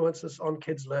strongest influences on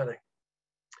kids' learning,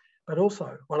 but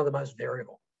also one of the most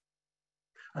variable.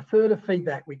 A third of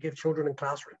feedback we give children in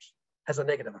classrooms has a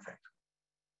negative effect.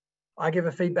 I give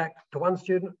a feedback to one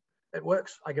student, it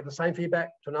works. I give the same feedback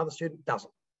to another student,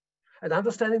 doesn't. And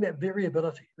understanding that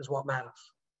variability is what matters.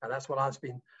 And that's what I've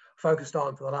been focused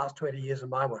on for the last 20 years in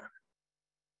my work.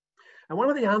 And one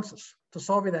of the answers to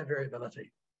solving that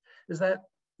variability is that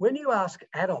when you ask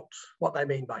adults what they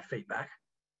mean by feedback,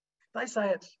 they say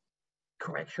it's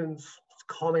corrections, it's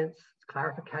comments, it's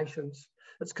clarifications,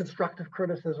 it's constructive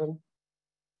criticism.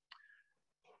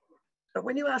 But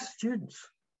when you ask students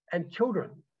and children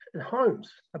in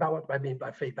homes about what they mean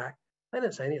by feedback, they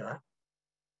don't say any of that.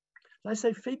 They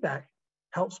say feedback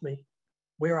helps me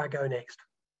where I go next.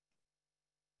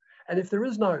 And if there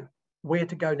is no where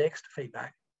to go next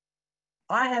feedback,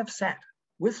 I have sat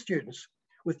with students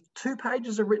with 2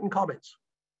 pages of written comments,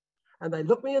 and they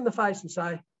look me in the face and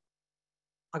say,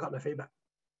 I got no feedback.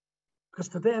 Because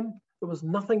for them, there was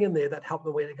nothing in there that helped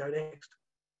them where to go next.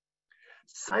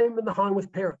 Same in the home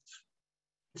with parents.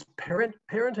 It's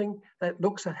parenting that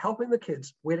looks at helping the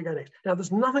kids where to go next. Now,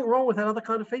 there's nothing wrong with that other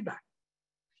kind of feedback.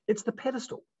 It's the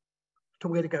pedestal to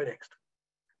where to go next.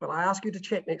 But I ask you to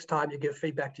check next time you give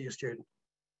feedback to your student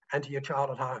and to your child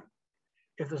at home.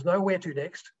 If there's no where to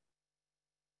next,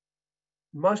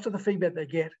 most of the feedback they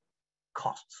get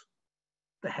costs.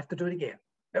 They have to do it again.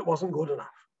 It wasn't good enough.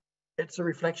 It's a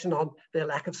reflection on their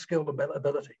lack of skill and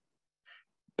ability.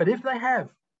 But if they have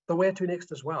the where to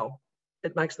next as well,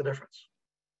 it makes the difference.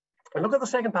 And look at the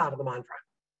second part of the mind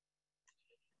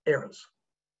frame. Errors.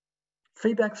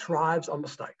 Feedback thrives on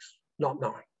mistakes, not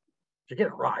knowing. If you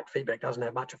get it right, feedback doesn't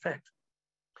have much effect.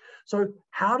 So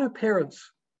how do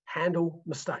parents handle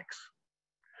mistakes?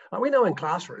 Like we know in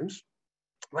classrooms,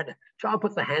 when a child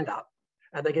puts their hand up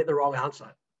and they get the wrong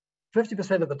answer,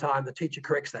 50% of the time the teacher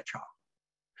corrects that child.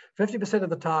 50% of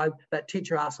the time that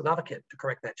teacher asks another kid to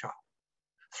correct that child.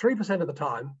 3% of the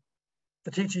time,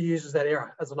 the teacher uses that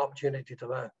error as an opportunity to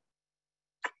learn.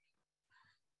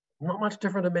 Not much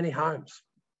different in many homes.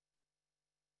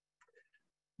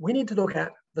 We need to look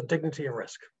at the dignity of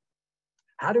risk.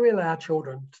 How do we allow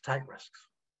children to take risks?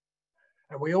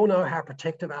 And we all know how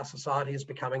protective our society is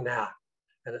becoming now.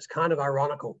 And it's kind of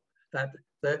ironical that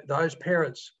those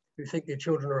parents who think their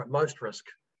children are at most risk,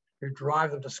 who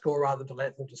drive them to school rather than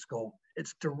let them to school,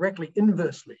 it's directly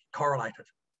inversely correlated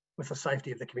with the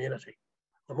safety of the community.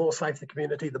 The more safe the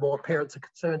community, the more parents are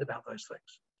concerned about those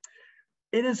things.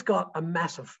 It has got a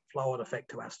massive flow-on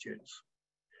effect to our students.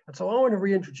 And so I want to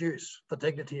reintroduce the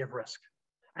dignity of risk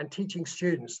and teaching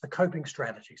students the coping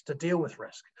strategies to deal with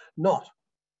risk, not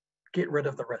get rid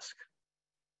of the risk.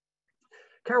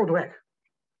 Carol Dweck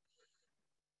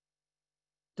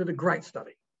did a great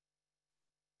study,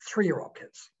 3-year-old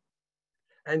kids.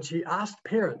 And she asked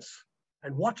parents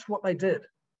and watched what they did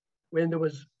when there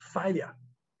was failure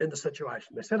in the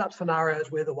situation. They set up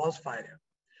scenarios where there was failure.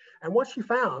 And what she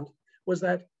found was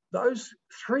that those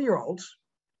 3-year-olds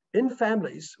in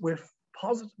families where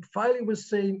failure was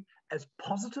seen as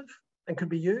positive and could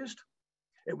be used,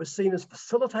 it was seen as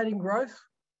facilitating growth,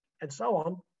 and so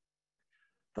on.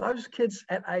 Those kids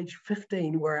at age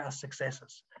 15 were our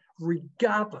successors,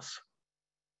 regardless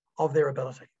of their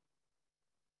ability.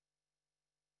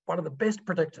 One of the best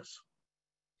predictors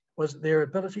was their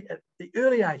ability at the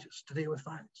early ages to deal with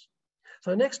failures.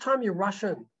 So next time you rush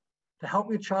in to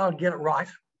help your child get it right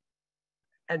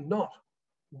and not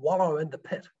wallow in the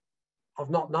pit of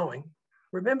not knowing,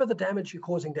 remember the damage you're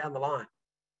causing down the line.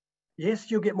 Yes,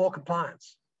 you'll get more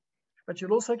compliance, but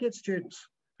you'll also get students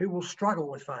who will struggle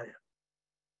with failure.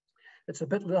 It's a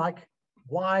bit like,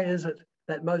 why is it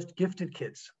that most gifted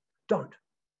kids don't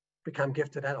become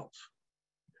gifted adults?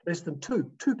 Less than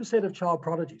 2% of child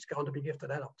prodigies go on to be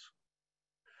gifted adults.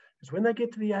 Because when they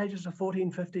get to the ages of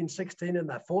 14, 15, 16, and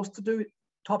they're forced to do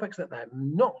topics that they're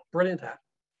not brilliant at,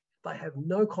 they have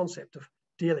no concept of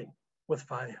dealing with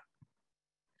failure.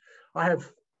 I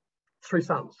have 3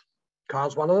 sons.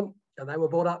 Kyle's one of them, and they were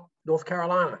brought up North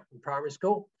Carolina in primary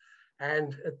school.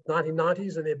 And in the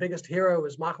 1990s, and their biggest hero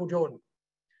was Michael Jordan.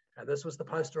 And this was the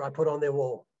poster I put on their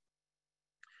wall.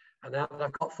 And now that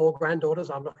I've got 4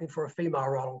 granddaughters, I'm looking for a female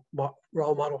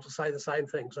role model to say the same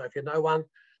thing. So if you know one,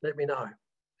 let me know.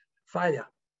 Failure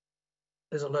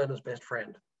is a learner's best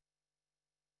friend.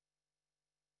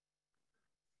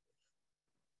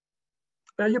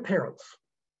 Now, you're parents.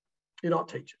 You're not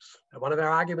teachers. And one of our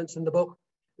arguments in the book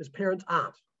is parents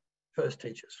aren't first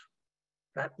teachers.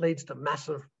 That leads to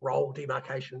massive role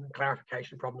demarcation and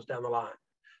clarification problems down the line.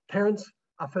 Parents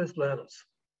are first learners.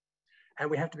 And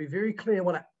we have to be very clear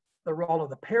what the role of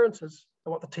the parents is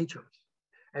and what the teacher is.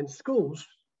 And schools,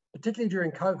 particularly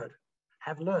during COVID,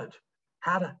 have learned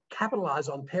how to capitalize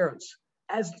on parents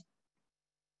as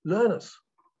learners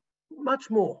much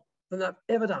more than they've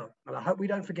ever done. And I hope we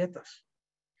don't forget this.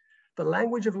 The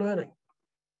language of learning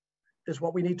is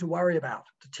what we need to worry about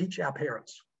to teach our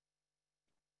parents.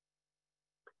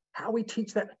 How we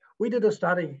teach that. We did a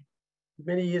study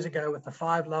many years ago with the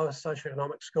 5 lowest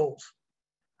socioeconomic schools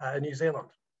in New Zealand.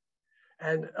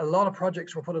 And a lot of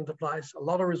projects were put into place, a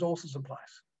lot of resources in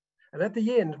place. And at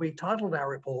the end, we titled our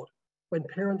report, When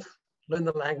Parents Learn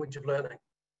the Language of Learning,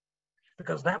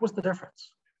 because that was the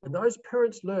difference. When those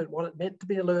parents learned what it meant to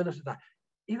be a learner today,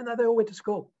 even though they all went to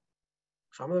school,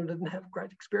 some of them didn't have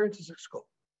great experiences at school,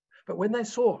 but when they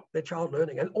saw their child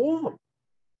learning, and all of them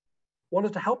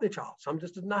wanted to help their child, some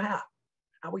just didn't know how,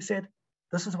 and we said,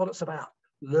 This is what it's about.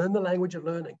 Learn the language of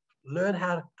learning. Learn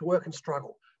how to work and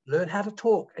struggle. Learn how to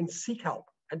talk and seek help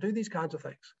and do these kinds of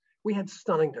things. We had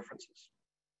stunning differences.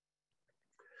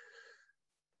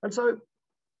 And so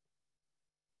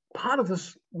part of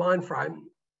this mind frame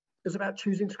is about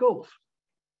choosing schools.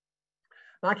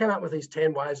 And I came up with these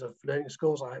 10 ways of learning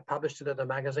schools. I published it in a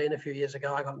magazine a few years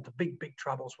ago. I got into big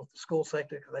troubles with the school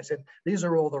sector because they said, these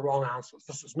are all the wrong answers.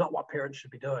 This is not what parents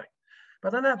should be doing.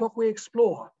 But in our book, we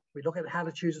explore. We look at how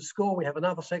to choose a school. We have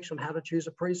another section on how to choose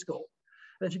a preschool.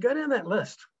 And if you go down that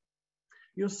list,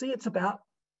 you'll see it's about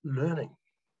learning.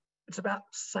 It's about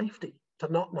safety,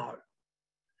 to not know.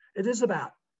 It is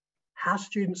about how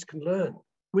students can learn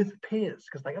with peers,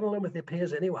 because they're going to learn with their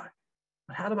peers anyway,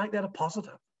 but how to make that a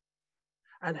positive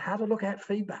and how to look at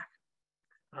feedback.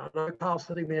 I know Carl's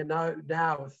sitting there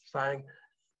now saying,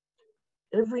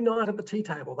 every night at the tea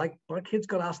table, my kids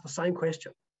got asked the same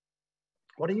question.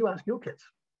 What do you ask your kids?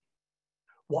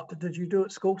 What did you do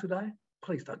at school today?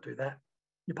 Please don't do that.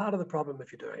 You're part of the problem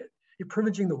if you're doing it. You're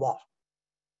privileging the what.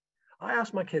 I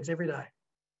ask my kids every day,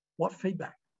 what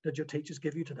feedback did your teachers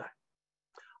give you today?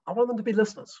 I want them to be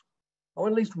listeners. I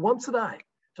want at least once a day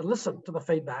to listen to the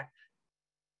feedback,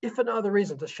 if for no other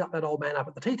reason to shut that old man up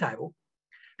at the tea table,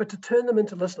 but to turn them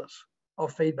into listeners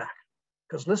of feedback.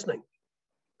 Because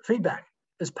feedback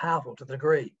is powerful to the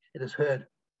degree it is heard,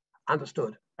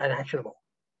 understood, and actionable.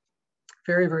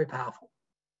 Very, very powerful.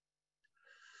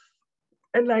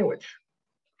 And language.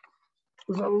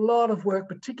 There's a lot of work,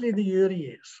 particularly in the early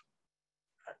years.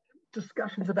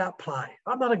 Discussions about play.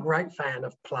 I'm not a great fan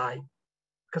of play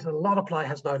because a lot of play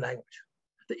has no language.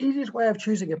 The easiest way of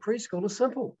choosing a preschool is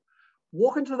simple.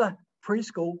 Walk into the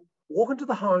preschool, walk into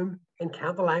the home and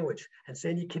count the language and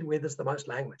send your kid where there's the most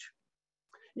language.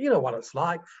 You know what it's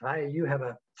like. Hey, you have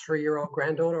a 3-year-old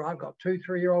granddaughter. I've got 2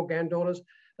 3-year-old granddaughters.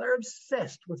 They're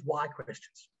obsessed with why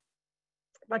questions.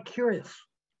 They're curious.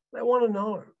 They want to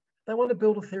know. They want to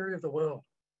build a theory of the world.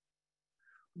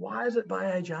 Why is it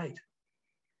by age 8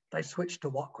 they switch to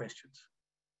what questions?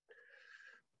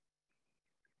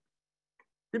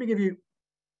 Let me give you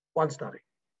one study.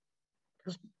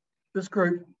 This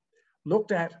group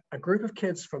looked at a group of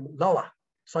kids from lower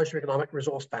socioeconomic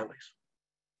resource families.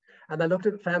 And they looked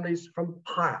at families from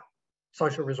higher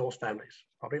social resource families,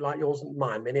 probably like yours and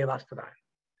mine, many of us today.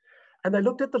 And they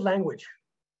looked at the language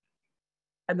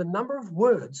and the number of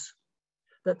words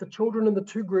that the children in the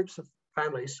 2 groups of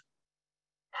families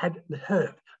had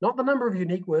heard. Not the number of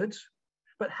unique words,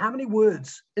 but how many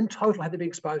words in total had they been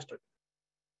exposed to.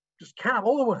 Just count up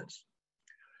all the words.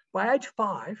 By age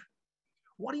 5,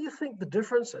 what do you think the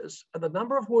difference is in the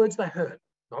number of words they heard?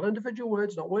 Not individual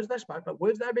words, not words they spoke, but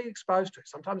words they're being exposed to,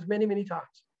 sometimes many, many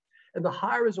times, in the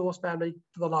higher resource family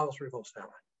to the lowest resource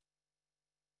family.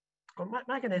 I'll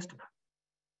make an estimate.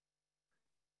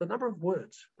 The number of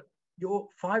words that your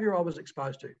 5-year-old was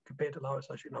exposed to compared to lower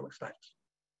socioeconomic status.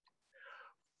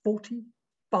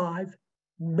 45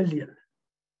 million.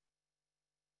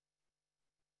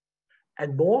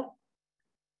 And more,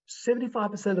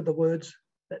 75% of the words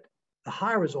that the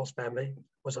higher resource family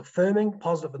was affirming,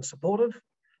 positive, and supportive,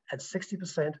 and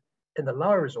 60% in the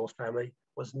lower resource family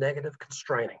was negative,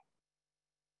 constraining.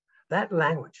 That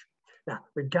language. Now,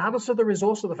 regardless of the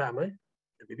resource of the family,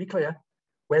 let me be clear,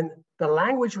 when the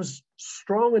language was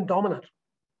strong and dominant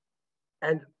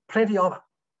and plenty of it,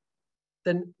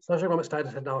 then socioeconomic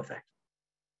status had no effect.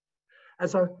 And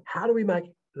so how do we make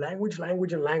language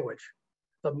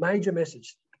the major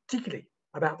message, particularly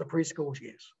about the preschool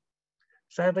years?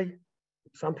 Sadly,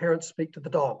 some parents speak to the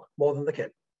dog more than the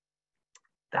kid.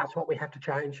 That's what we have to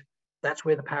change. That's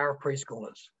where the power of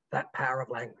preschool is, that power of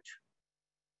language.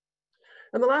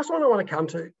 And the last one I want to come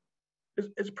to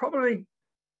is probably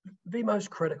the most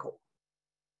critical.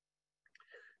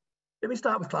 Let me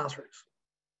start with classrooms.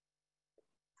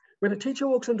 When a teacher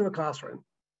walks into a classroom,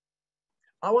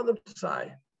 I want them to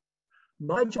say,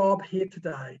 my job here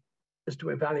today is to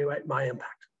evaluate my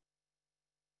impact.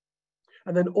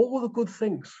 And then all the good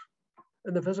things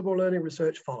in the visible learning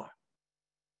research follow.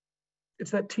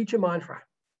 It's that teacher mind frame.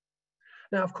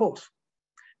 Now, of course,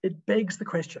 it begs the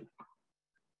question,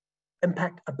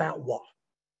 impact about what?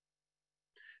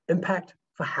 Impact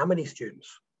for how many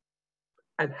students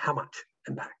and how much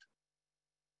impact?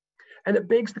 And it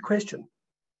begs the question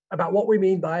about what we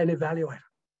mean by an evaluator,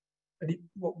 and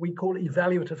what we call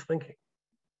evaluative thinking.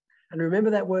 And remember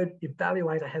that word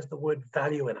evaluator has the word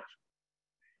value in it.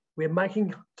 We're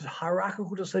making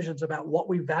hierarchical decisions about what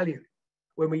we value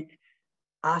when we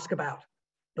ask about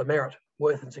the merit,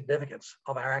 worth, and significance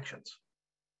of our actions.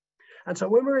 And so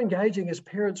when we're engaging as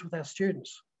parents with our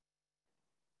students,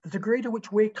 the degree to which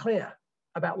we're clear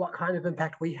about what kind of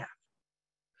impact we have,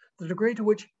 the degree to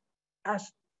which our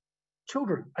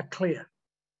children are clear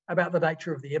about the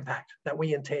nature of the impact that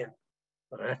we intend.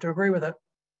 They don't have to agree with it.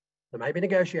 There may be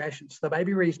negotiations, there may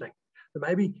be reasoning, there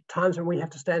may be times when we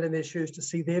have to stand in their shoes to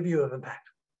see their view of impact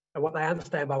and what they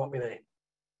understand by what we mean.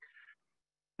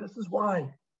 This is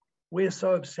why we're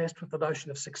so obsessed with the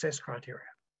notion of success criteria.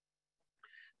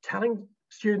 Telling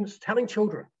students, telling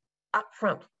children up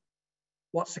front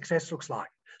what success looks like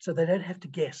so they don't have to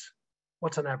guess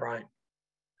what's in our brain.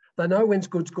 They know when's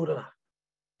good's good enough.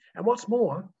 And what's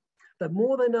more, the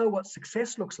more they know what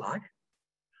success looks like,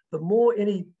 the more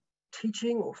any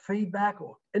teaching or feedback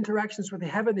or interactions with they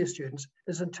have with their students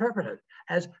is interpreted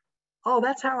as, oh,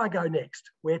 that's how I go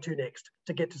next, where to next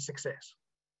to get to success.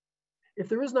 If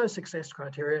there is no success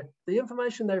criteria, the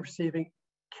information they're receiving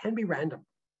can be random.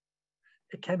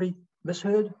 It can be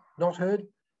misheard, not heard,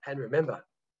 and remember,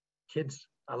 kids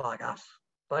are like us.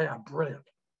 They are brilliant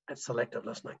at selective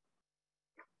listening.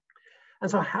 And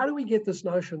so how do we get this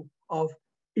notion of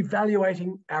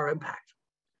evaluating our impact?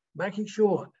 Making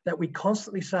sure that we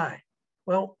constantly say,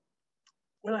 well,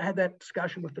 when I had that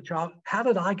discussion with the child, how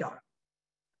did I go?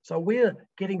 So we're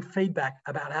getting feedback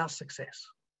about our success.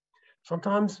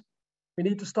 Sometimes we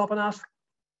need to stop and ask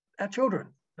our children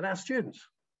and our students,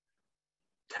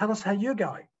 tell us how you're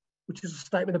going, which is a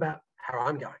statement about how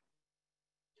I'm going.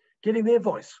 Getting their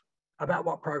voice about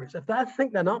what progress. If they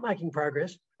think they're not making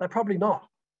progress, they're probably not.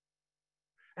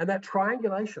 And that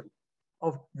triangulation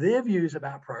of their views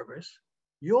about progress,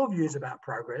 your views about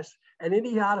progress, and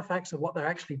any artifacts of what they're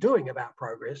actually doing about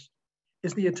progress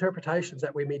is the interpretations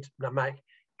that we need to make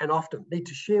and often need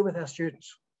to share with our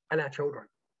students and our children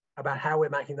about how we're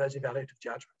making those evaluative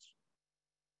judgments.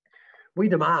 We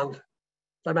demand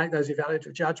they make those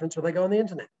evaluative judgments when they go on the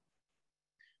internet.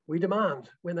 We demand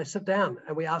when they sit down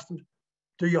and we ask them,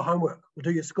 do your homework or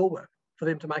do your schoolwork, for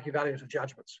them to make evaluative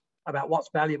judgments about what's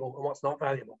valuable and what's not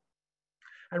valuable.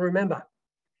 And remember,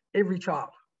 every child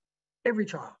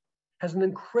has an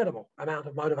incredible amount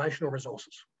of motivational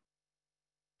resources.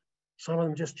 Some of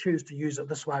them just choose to use it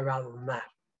this way rather than that.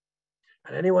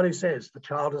 And anyone who says the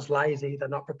child is lazy, they're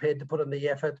not prepared to put in the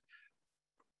effort,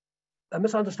 they're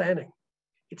misunderstanding.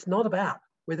 It's not about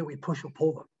whether we push or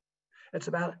pull them. It's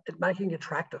about it making it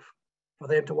attractive for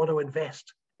them to want to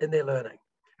invest in their learning.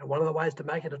 And one of the ways to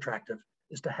make it attractive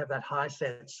is to have that high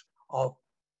sense of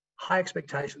high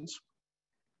expectations,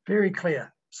 very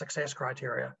clear success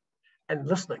criteria, and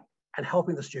listening and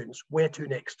helping the students where to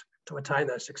next to attain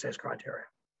those success criteria.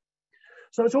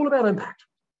 So it's all about impact.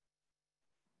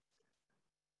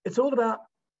 It's all about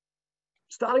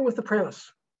starting with the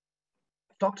premise,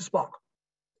 Dr. Spock.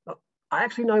 I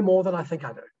actually know more than I think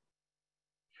I do.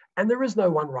 And there is no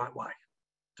one right way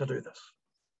to do this.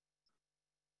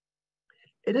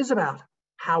 It is about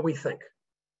how we think.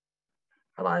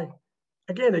 And I,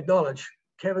 again, acknowledge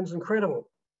Kevin's incredible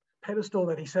pedestal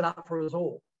that he set up for us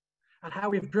all, and how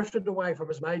we've drifted away from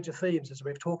his major themes as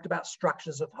we've talked about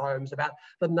structures of homes, about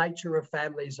the nature of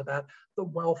families, about the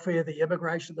welfare, the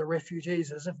immigration, the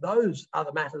refugees, as if those are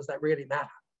the matters that really matter.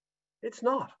 It's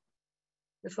not.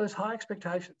 It's those high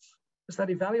expectations. It's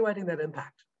that evaluating that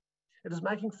impact. It is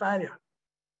making failure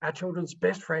our children's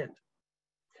best friend.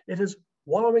 It is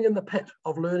wallowing in the pit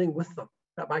of learning with them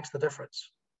that makes the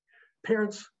difference.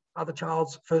 Parents are the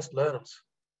child's first learners.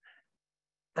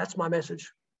 That's my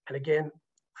message. And again,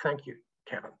 thank you,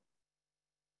 Kevin.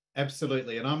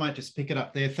 Absolutely. And I might just pick it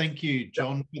up there. Thank you,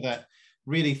 John, for that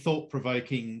really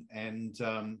thought-provoking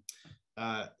and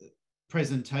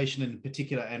presentation in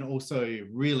particular, and also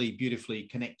really beautifully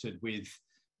connected with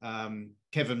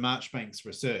Kevin Marjoribanks'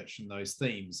 research and those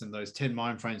themes and those 10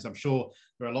 mind frames. I'm sure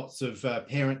there are lots of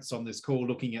parents on this call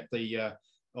looking at the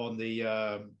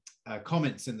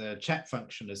comments in the chat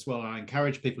function as well. And I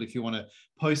encourage people, if you want to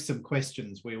post some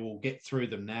questions, we will get through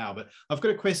them now. But I've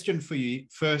got a question for you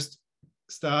first,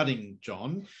 starting,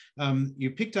 John. You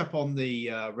picked up on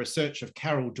the research of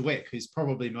Carol Dweck, who's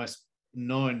probably most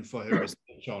known for her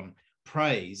research on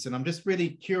praise. And I'm just really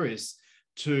curious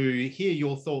to hear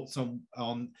your thoughts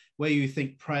on where you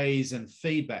think praise and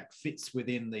feedback fits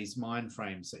within these mind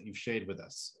frames that you've shared with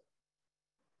us.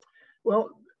 Well,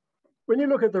 when you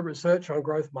look at the research on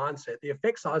growth mindset, the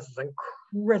effect size is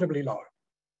incredibly low.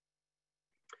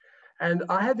 And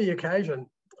I had the occasion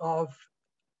of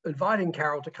inviting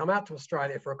Carol to come out to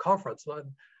Australia for a conference. And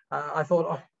I thought,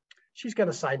 oh, she's going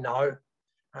to say no.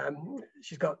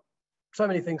 She's got so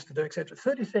many things to do, etc.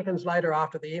 30 seconds later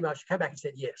after the email, she came back and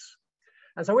said yes.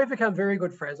 And so we've become very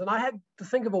good friends. And I had to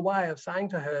think of a way of saying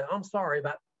to her, I'm sorry,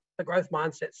 but the growth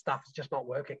mindset stuff is just not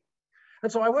working.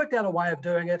 And so I worked out a way of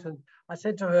doing it. And I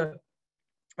said to her,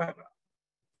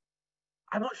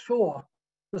 I'm not sure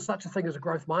there's such a thing as a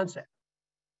growth mindset.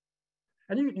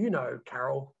 And you know,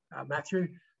 Carol, Matthew,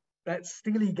 that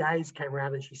steely gaze came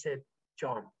around and she said,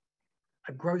 John,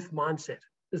 a growth mindset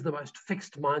is the most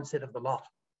fixed mindset of the lot.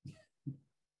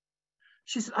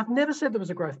 She said, I've never said there was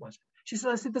a growth mindset. She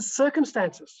said, I said, the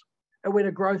circumstances are when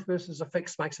a growth versus a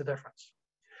fix makes a difference.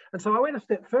 And so I went a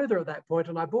step further at that point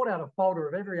and I brought out a folder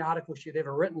of every article she'd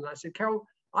ever written. And I said, Carol,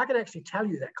 I can actually tell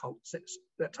you that concept,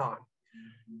 that time.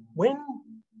 When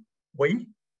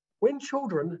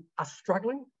children are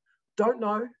struggling, don't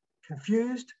know,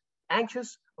 confused,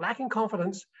 anxious, lacking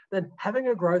confidence, then having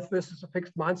a growth versus a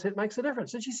fixed mindset makes a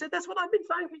difference. And she said, that's what I've been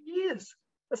saying for years.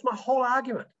 That's my whole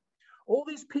argument. All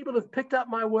these people have picked up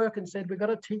my work and said, we've got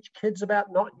to teach kids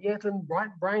about not yet and right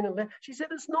brain and left. She said,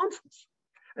 it's nonsense.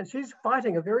 And she's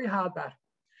fighting a very hard battle.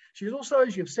 She's also,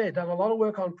 as you've said, done a lot of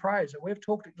work on praise. And we've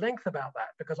talked at length about that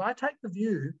because I take the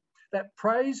view that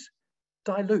praise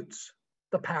dilutes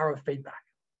the power of feedback.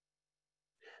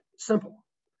 Simple.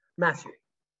 Matthew,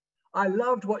 I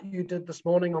loved what you did this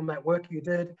morning on that work you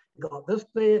did. You got this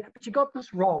there, but you got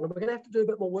this wrong. And we're going to have to do a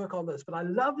bit more work on this. But I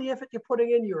love the effort you're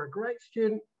putting in. You're a great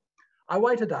student. I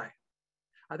wait a day.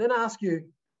 I then ask you,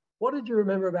 what did you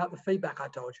remember about the feedback I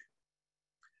told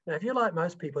you? Now, if you're like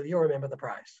most people, you'll remember the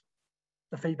praise.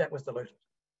 The feedback was diluted.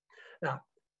 Now,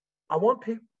 I want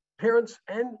parents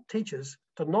and teachers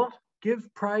to not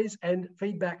give praise and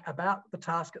feedback about the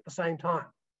task at the same time.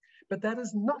 But that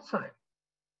is not saying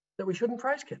that we shouldn't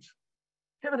praise kids.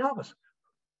 Heaven help us.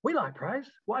 We like praise.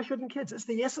 Why shouldn't kids? It's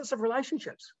the essence of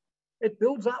relationships. It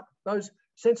builds up those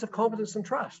sense of confidence and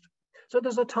trust. So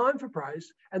there's a time for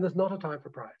praise and there's not a time for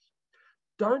praise.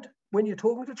 Don't, when you're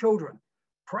talking to children,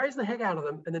 praise the heck out of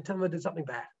them and then tell them they did something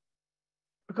bad.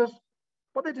 Because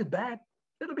what they did bad,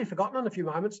 it'll be forgotten in a few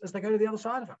moments as they go to the other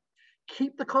side of it.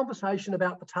 Keep the conversation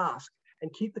about the task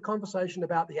and keep the conversation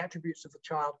about the attributes of the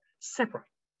child separate.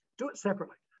 Do it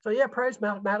separately. So yeah, praise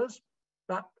matters,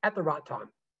 but at the right time.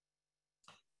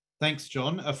 Thanks,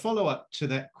 John. A follow-up to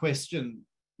that question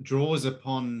draws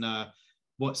upon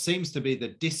what seems to be the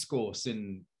discourse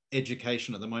in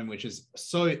education at the moment, which is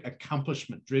so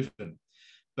accomplishment driven.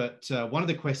 But one of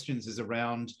the questions is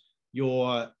around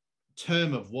your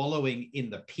term of wallowing in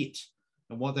the pit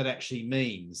and what that actually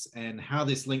means and how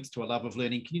this links to a love of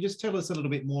learning. Can you just tell us a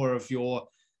little bit more of your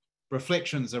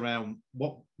reflections around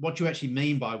what you actually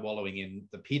mean by wallowing in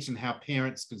the pit and how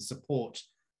parents can support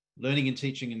learning and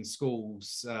teaching in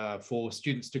schools for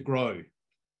students to grow?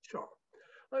 Sure.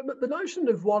 The notion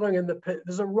of wallowing in the pit,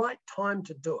 there's a right time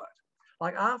to do it.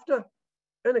 Like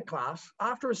in a class,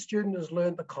 after a student has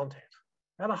learned the content,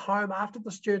 at a home, after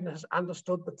the student has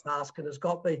understood the task and has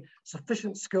got the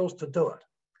sufficient skills to do it,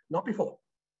 not before,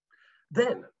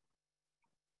 then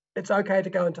it's okay to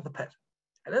go into the pit.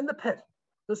 And in the pit,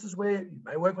 this is where you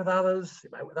may work with others, you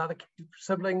may work with other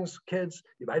siblings, kids,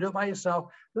 you may do it by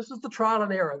yourself. This is the trial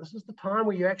and error. This is the time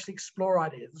where you actually explore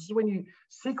ideas. This is when you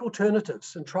seek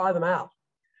alternatives and try them out.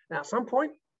 Now, at some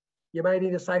point, you may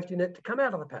need a safety net to come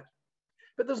out of the pit.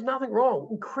 But there's nothing wrong,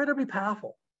 incredibly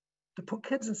powerful, to put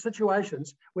kids in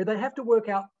situations where they have to work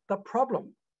out the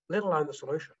problem, let alone the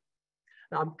solution.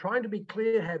 Now, I'm trying to be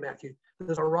clear here, Matthew, that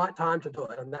there's a right time to do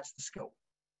it, and that's the skill.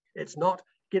 It's not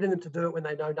getting them to do it when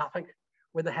they know nothing,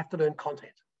 when they have to learn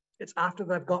content. It's after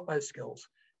they've got those skills,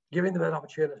 giving them an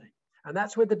opportunity. And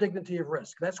that's where the dignity of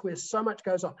risk, that's where so much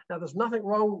goes on. Now, there's nothing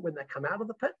wrong when they come out of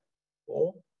the pit,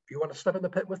 or if you want to step in the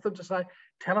pit with them to say,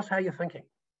 tell us how you're thinking.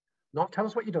 Not tell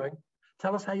us what you're doing,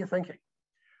 tell us how you're thinking.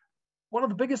 One of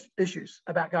the biggest issues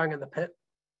about going in the pit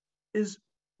is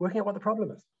working out what the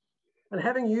problem is. And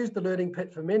having used the learning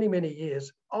pit for many, many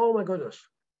years, oh my goodness,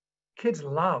 kids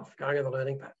love going in the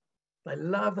learning pit. They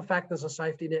love the fact there's a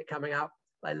safety net coming up.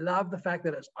 They love the fact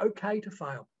that it's okay to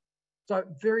fail. So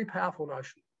very powerful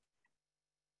notion.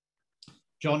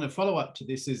 John, a follow-up to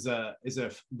this is a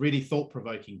really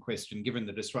thought-provoking question, given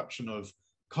the disruption of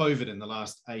COVID in the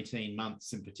last 18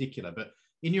 months in particular. But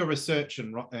in your research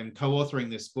and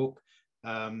co-authoring this book,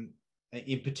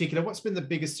 in particular, what's been the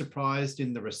biggest surprise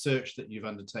in the research that you've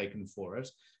undertaken for it,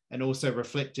 and also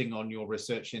reflecting on your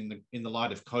research in the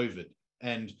light of COVID,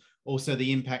 and also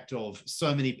the impact of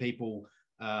so many people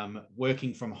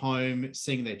working from home,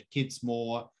 seeing their kids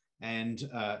more, and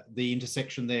the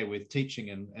intersection there with teaching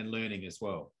and learning as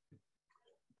well?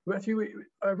 Matthew,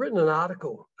 I've written an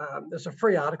article. There's a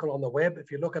free article on the web. If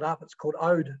you look it up, it's called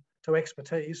Ode to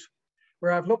Expertise,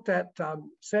 where I've looked at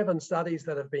 7 studies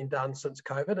that have been done since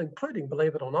COVID, including,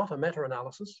 believe it or not, a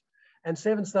meta-analysis, and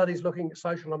 7 studies looking at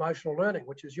social emotional learning,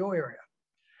 which is your area.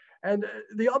 And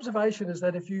the observation is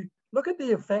that if you look at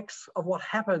the effects of what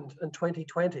happened in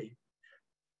 2020,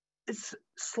 it's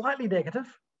slightly negative,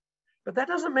 but that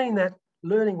doesn't mean that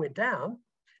learning went down,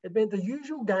 it meant the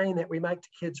usual gain that we make to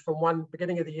kids from one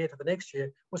beginning of the year to the next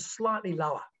year was slightly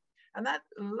lower. And that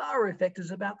lower effect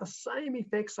is about the same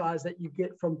effect size that you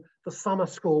get from the summer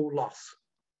school loss,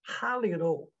 hardly at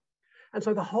all. And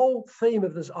so the whole theme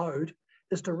of this ode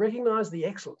is to recognise the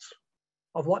excellence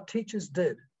of what teachers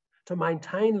did to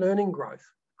maintain learning growth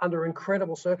under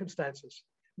incredible circumstances,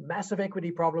 massive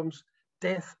equity problems,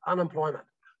 death, unemployment.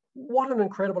 What an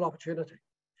incredible opportunity.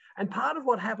 And part of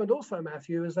what happened also,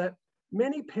 Matthew, is that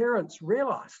many parents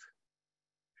realised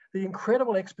the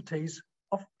incredible expertise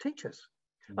of teachers.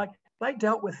 Like, they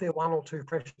dealt with their one or two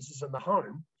pressures in the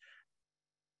home.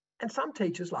 And some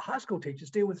teachers, like high school teachers,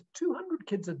 deal with 200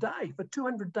 kids a day for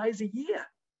 200 days a year.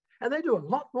 And they do a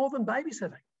lot more than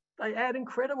babysitting. They add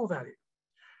incredible value.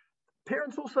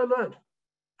 Parents also learned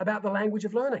about the language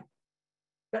of learning.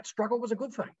 That struggle was a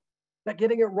good thing. That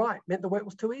getting it right meant the work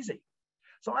was too easy.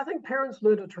 So I think parents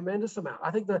learned a tremendous amount.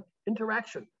 I think the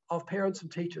interaction of parents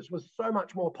and teachers was so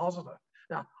much more positive.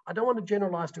 Now, I don't want to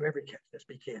generalize to every kid. Let's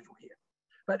be careful here.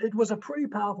 But it was a pretty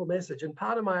powerful message. And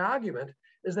part of my argument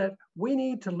is that we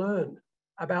need to learn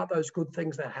about those good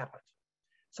things that happened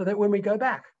so that when we go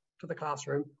back to the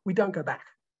classroom, we don't go back.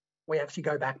 We actually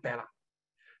go back better.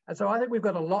 And so I think we've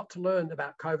got a lot to learn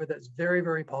about COVID that's very,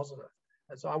 very positive.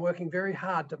 And so I'm working very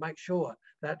hard to make sure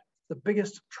that the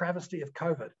biggest travesty of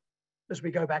COVID is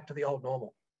we go back to the old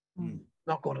normal.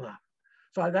 Not good enough.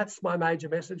 So that's my major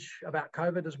message about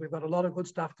COVID, is we've got a lot of good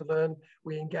stuff to learn.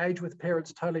 We engage with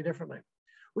parents totally differently.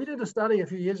 We did a study a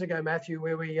few years ago, Matthew,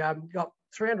 where we got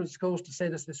 300 schools to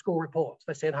send us their school reports.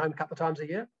 They send home a couple of times a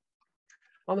year.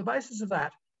 On the basis of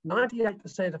that,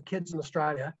 98% of kids in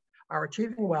Australia are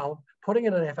achieving well, putting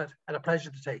in an effort, and a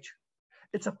pleasure to teach.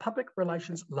 It's a public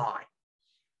relations lie.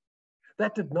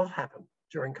 That did not happen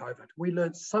during COVID. We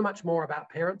learned so much more about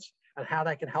parents and how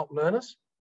they can help learners,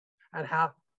 and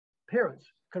how parents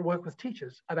can work with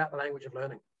teachers about the language of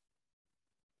learning.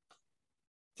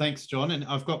 Thanks, John. And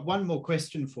I've got one more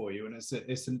question for you, and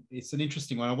it's an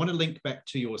interesting one. I want to link back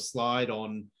to your slide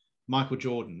on Michael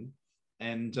Jordan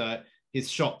and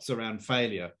his shots around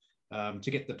failure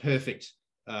to get the perfect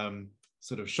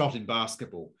sort of shot in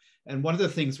basketball. And one of the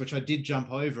things which I did jump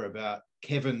over about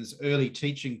Kevin's early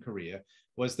teaching career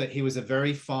was that he was a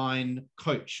very fine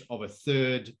coach of a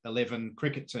third 11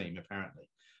 cricket team, apparently.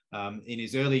 In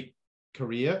his early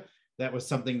career, that was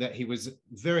something that he was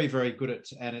very, very good at.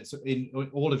 And it's in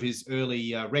all of his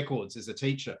early records as a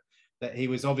teacher, that he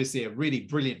was obviously a really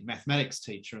brilliant mathematics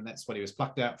teacher, and that's what he was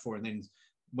plucked out for, and then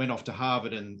went off to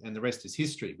Harvard, and the rest is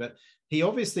history. But he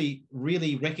obviously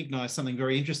really recognized something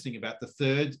very interesting about the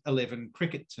third 11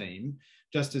 cricket team,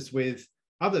 just as with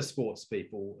other sports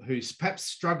people who perhaps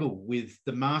struggle with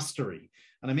the mastery.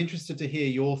 And I'm interested to hear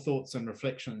your thoughts and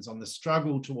reflections on the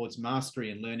struggle towards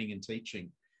mastery in learning and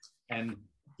teaching, and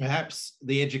perhaps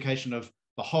the education of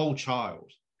the whole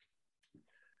child.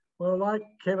 Well, like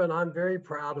Kevin, I'm very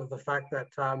proud of the fact that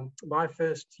my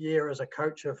first year as a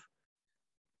coach of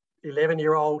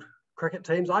 11-year-old cricket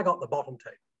teams, I got the bottom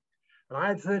team. And I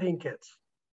had 13 kids.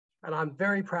 And I'm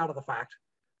very proud of the fact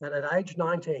that at age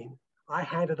 19, I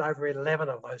handed over 11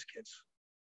 of those kids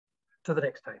to the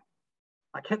next team.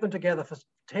 I kept them together for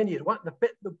 10 years.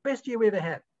 The best year we ever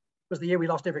had was the year we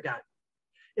lost every game.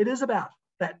 It is about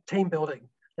that team building,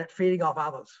 that feeding off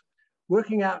others,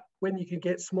 working out when you can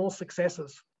get small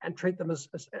successes and treat them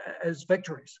as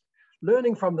victories,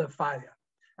 learning from the failure.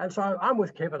 And so I'm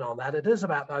with Kevin on that. It is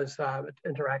about those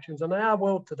interactions. And in our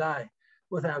world today,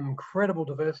 with our incredible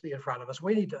diversity in front of us,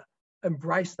 we need to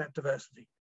embrace that diversity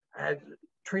and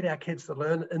treat our kids to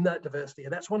learn in that diversity.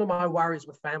 And that's one of my worries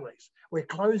with families. We're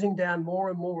closing down more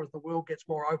and more as the world gets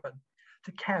more open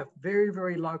to have very,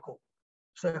 very local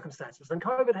circumstances. And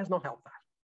COVID has not helped that.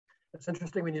 It's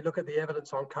interesting when you look at the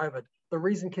evidence on COVID, the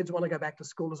reason kids want to go back to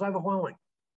school is overwhelming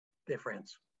their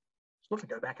friends. It's not to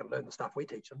go back and learn the stuff we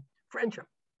teach them. Friendship,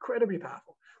 incredibly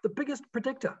powerful. The biggest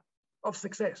predictor of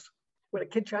success when a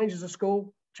kid changes a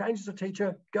school, changes a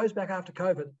teacher, goes back after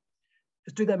COVID,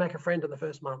 is do they make a friend in the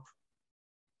first month?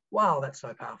 Wow, that's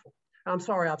so powerful. I'm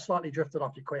sorry, I've slightly drifted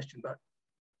off your question, but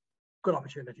good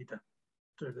opportunity to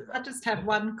do that. I just have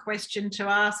one question to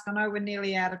ask. I know we're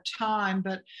nearly out of time,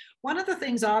 but one of the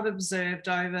things I've observed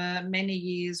over many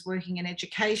years working in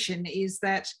education is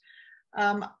that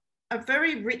a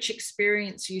very rich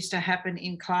experience used to happen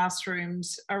in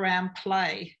classrooms around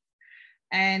play.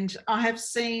 And I have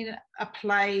seen a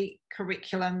play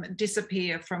curriculum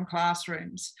disappear from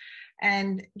classrooms.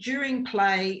 And during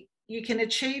play, you can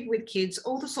achieve with kids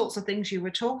all the sorts of things you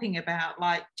were talking about,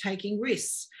 like taking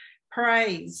risks,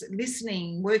 praise,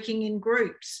 listening, working in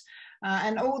groups.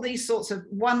 and all these sorts of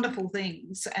wonderful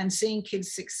things, and seeing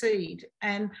kids succeed.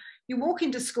 And you walk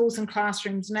into schools and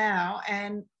classrooms now,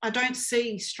 and I don't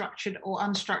see structured or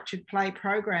unstructured play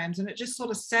programs, and it just sort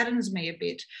of saddens me a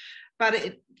bit.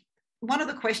 But one of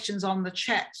the questions on the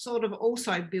chat sort of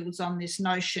also builds on this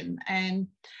notion. And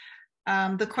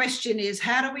the question is,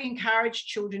 how do we encourage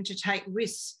children to take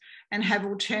risks and have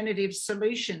alternative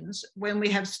solutions when we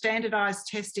have standardised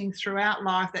testing throughout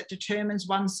life that determines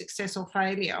one's success or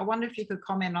failure? I wonder if you could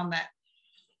comment on that.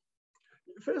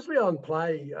 Firstly, on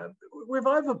play, we've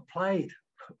overdone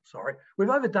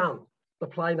the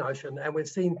play notion, and we've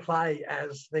seen play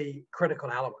as the critical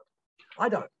element. I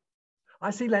don't.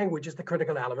 I see language as the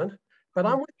critical element, but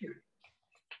I'm with you.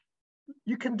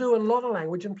 You can do a lot of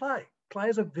language in play. Play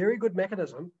is a very good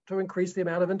mechanism to increase the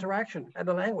amount of interaction and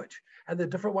the language and the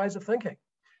different ways of thinking.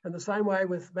 And the same way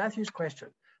with Matthew's question,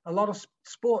 a lot of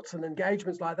sports and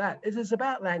engagements like that, it is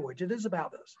about language, it is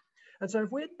about this. And so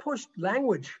if we'd pushed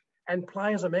language and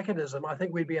play as a mechanism, I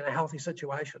think we'd be in a healthy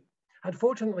situation.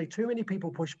 Unfortunately, too many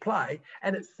people push play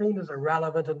and it's seen as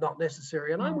irrelevant and not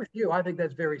necessary. And I'm with you, I think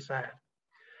that's very sad.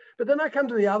 But then I come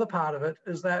to the other part of it,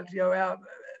 is that our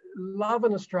love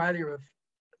in Australia of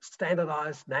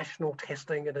standardised national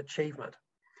testing and achievement.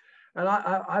 And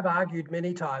I've argued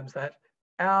many times that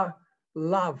our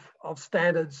love of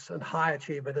standards and high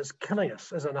achievement is killing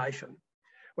us as a nation.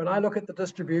 When I look at the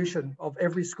distribution of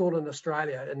every school in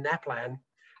Australia in NAPLAN,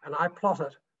 and I plot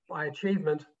it by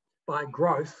achievement, by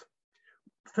growth,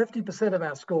 50% of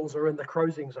our schools are in the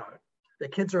cruising zone. Their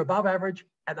kids are above average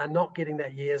and they're not getting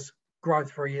that year's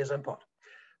growth for a year's input.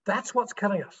 That's what's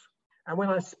killing us. And when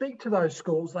I speak to those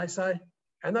schools, they say,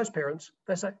 and those parents,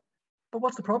 they say, but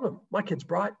what's the problem? My kid's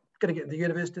bright, going to get into the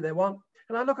university they want.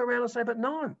 And I look around and say, but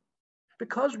no,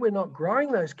 because we're not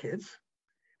growing those kids,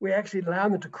 we're actually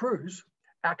allowing them to cruise.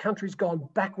 Our country's gone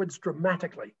backwards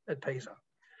dramatically at PISA.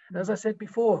 And as I said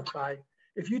before,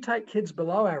 if you take kids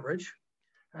below average,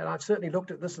 and I've certainly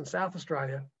looked at this in South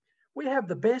Australia, we have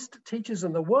the best teachers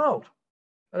in the world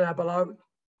that are below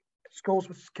schools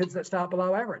with kids that start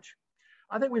below average.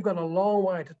 I think we've got a long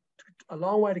way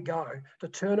to go to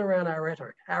turn around our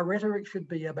rhetoric. Our rhetoric should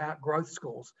be about growth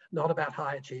schools, not about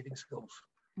high achieving schools.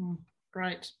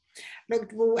 Great.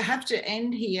 Look, we'll have to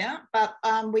end here, but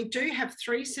we do have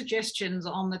 3 suggestions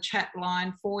on the chat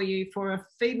line for you for a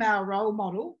female role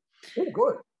model. Oh,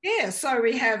 good. Yeah, so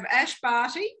we have Ash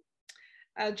Barty,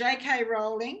 J.K.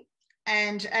 Rowling,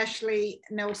 and Ashley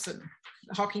Nelson,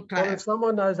 hockey player. Well, if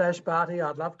someone knows Ash Barty,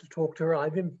 I'd love to talk to her.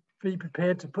 I've been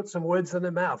prepared to put some words in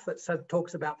her mouth that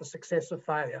talks about the success of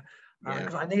failure,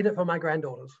 because I need it for my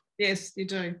granddaughters. Yes, you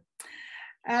do.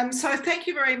 So thank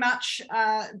you very much,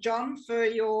 John, for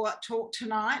your talk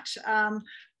tonight.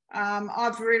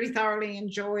 I've really thoroughly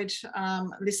enjoyed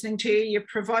listening to you. You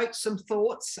provoked some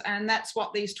thoughts, and that's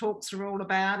what these talks are all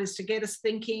about, is to get us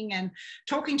thinking and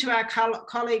talking to our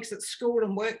colleagues at school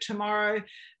and work tomorrow,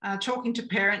 talking to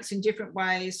parents in different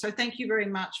ways. So thank you very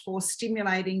much for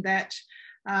stimulating that.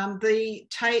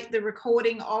 The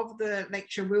recording of the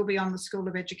lecture will be on the School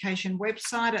of Education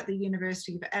website at the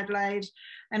University of Adelaide.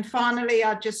 And finally,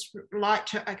 I'd just like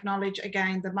to acknowledge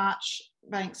again the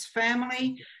Marjoribanks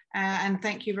family, and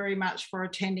thank you very much for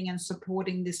attending and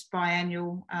supporting this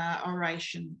biannual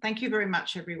oration. Thank you very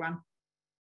much, everyone.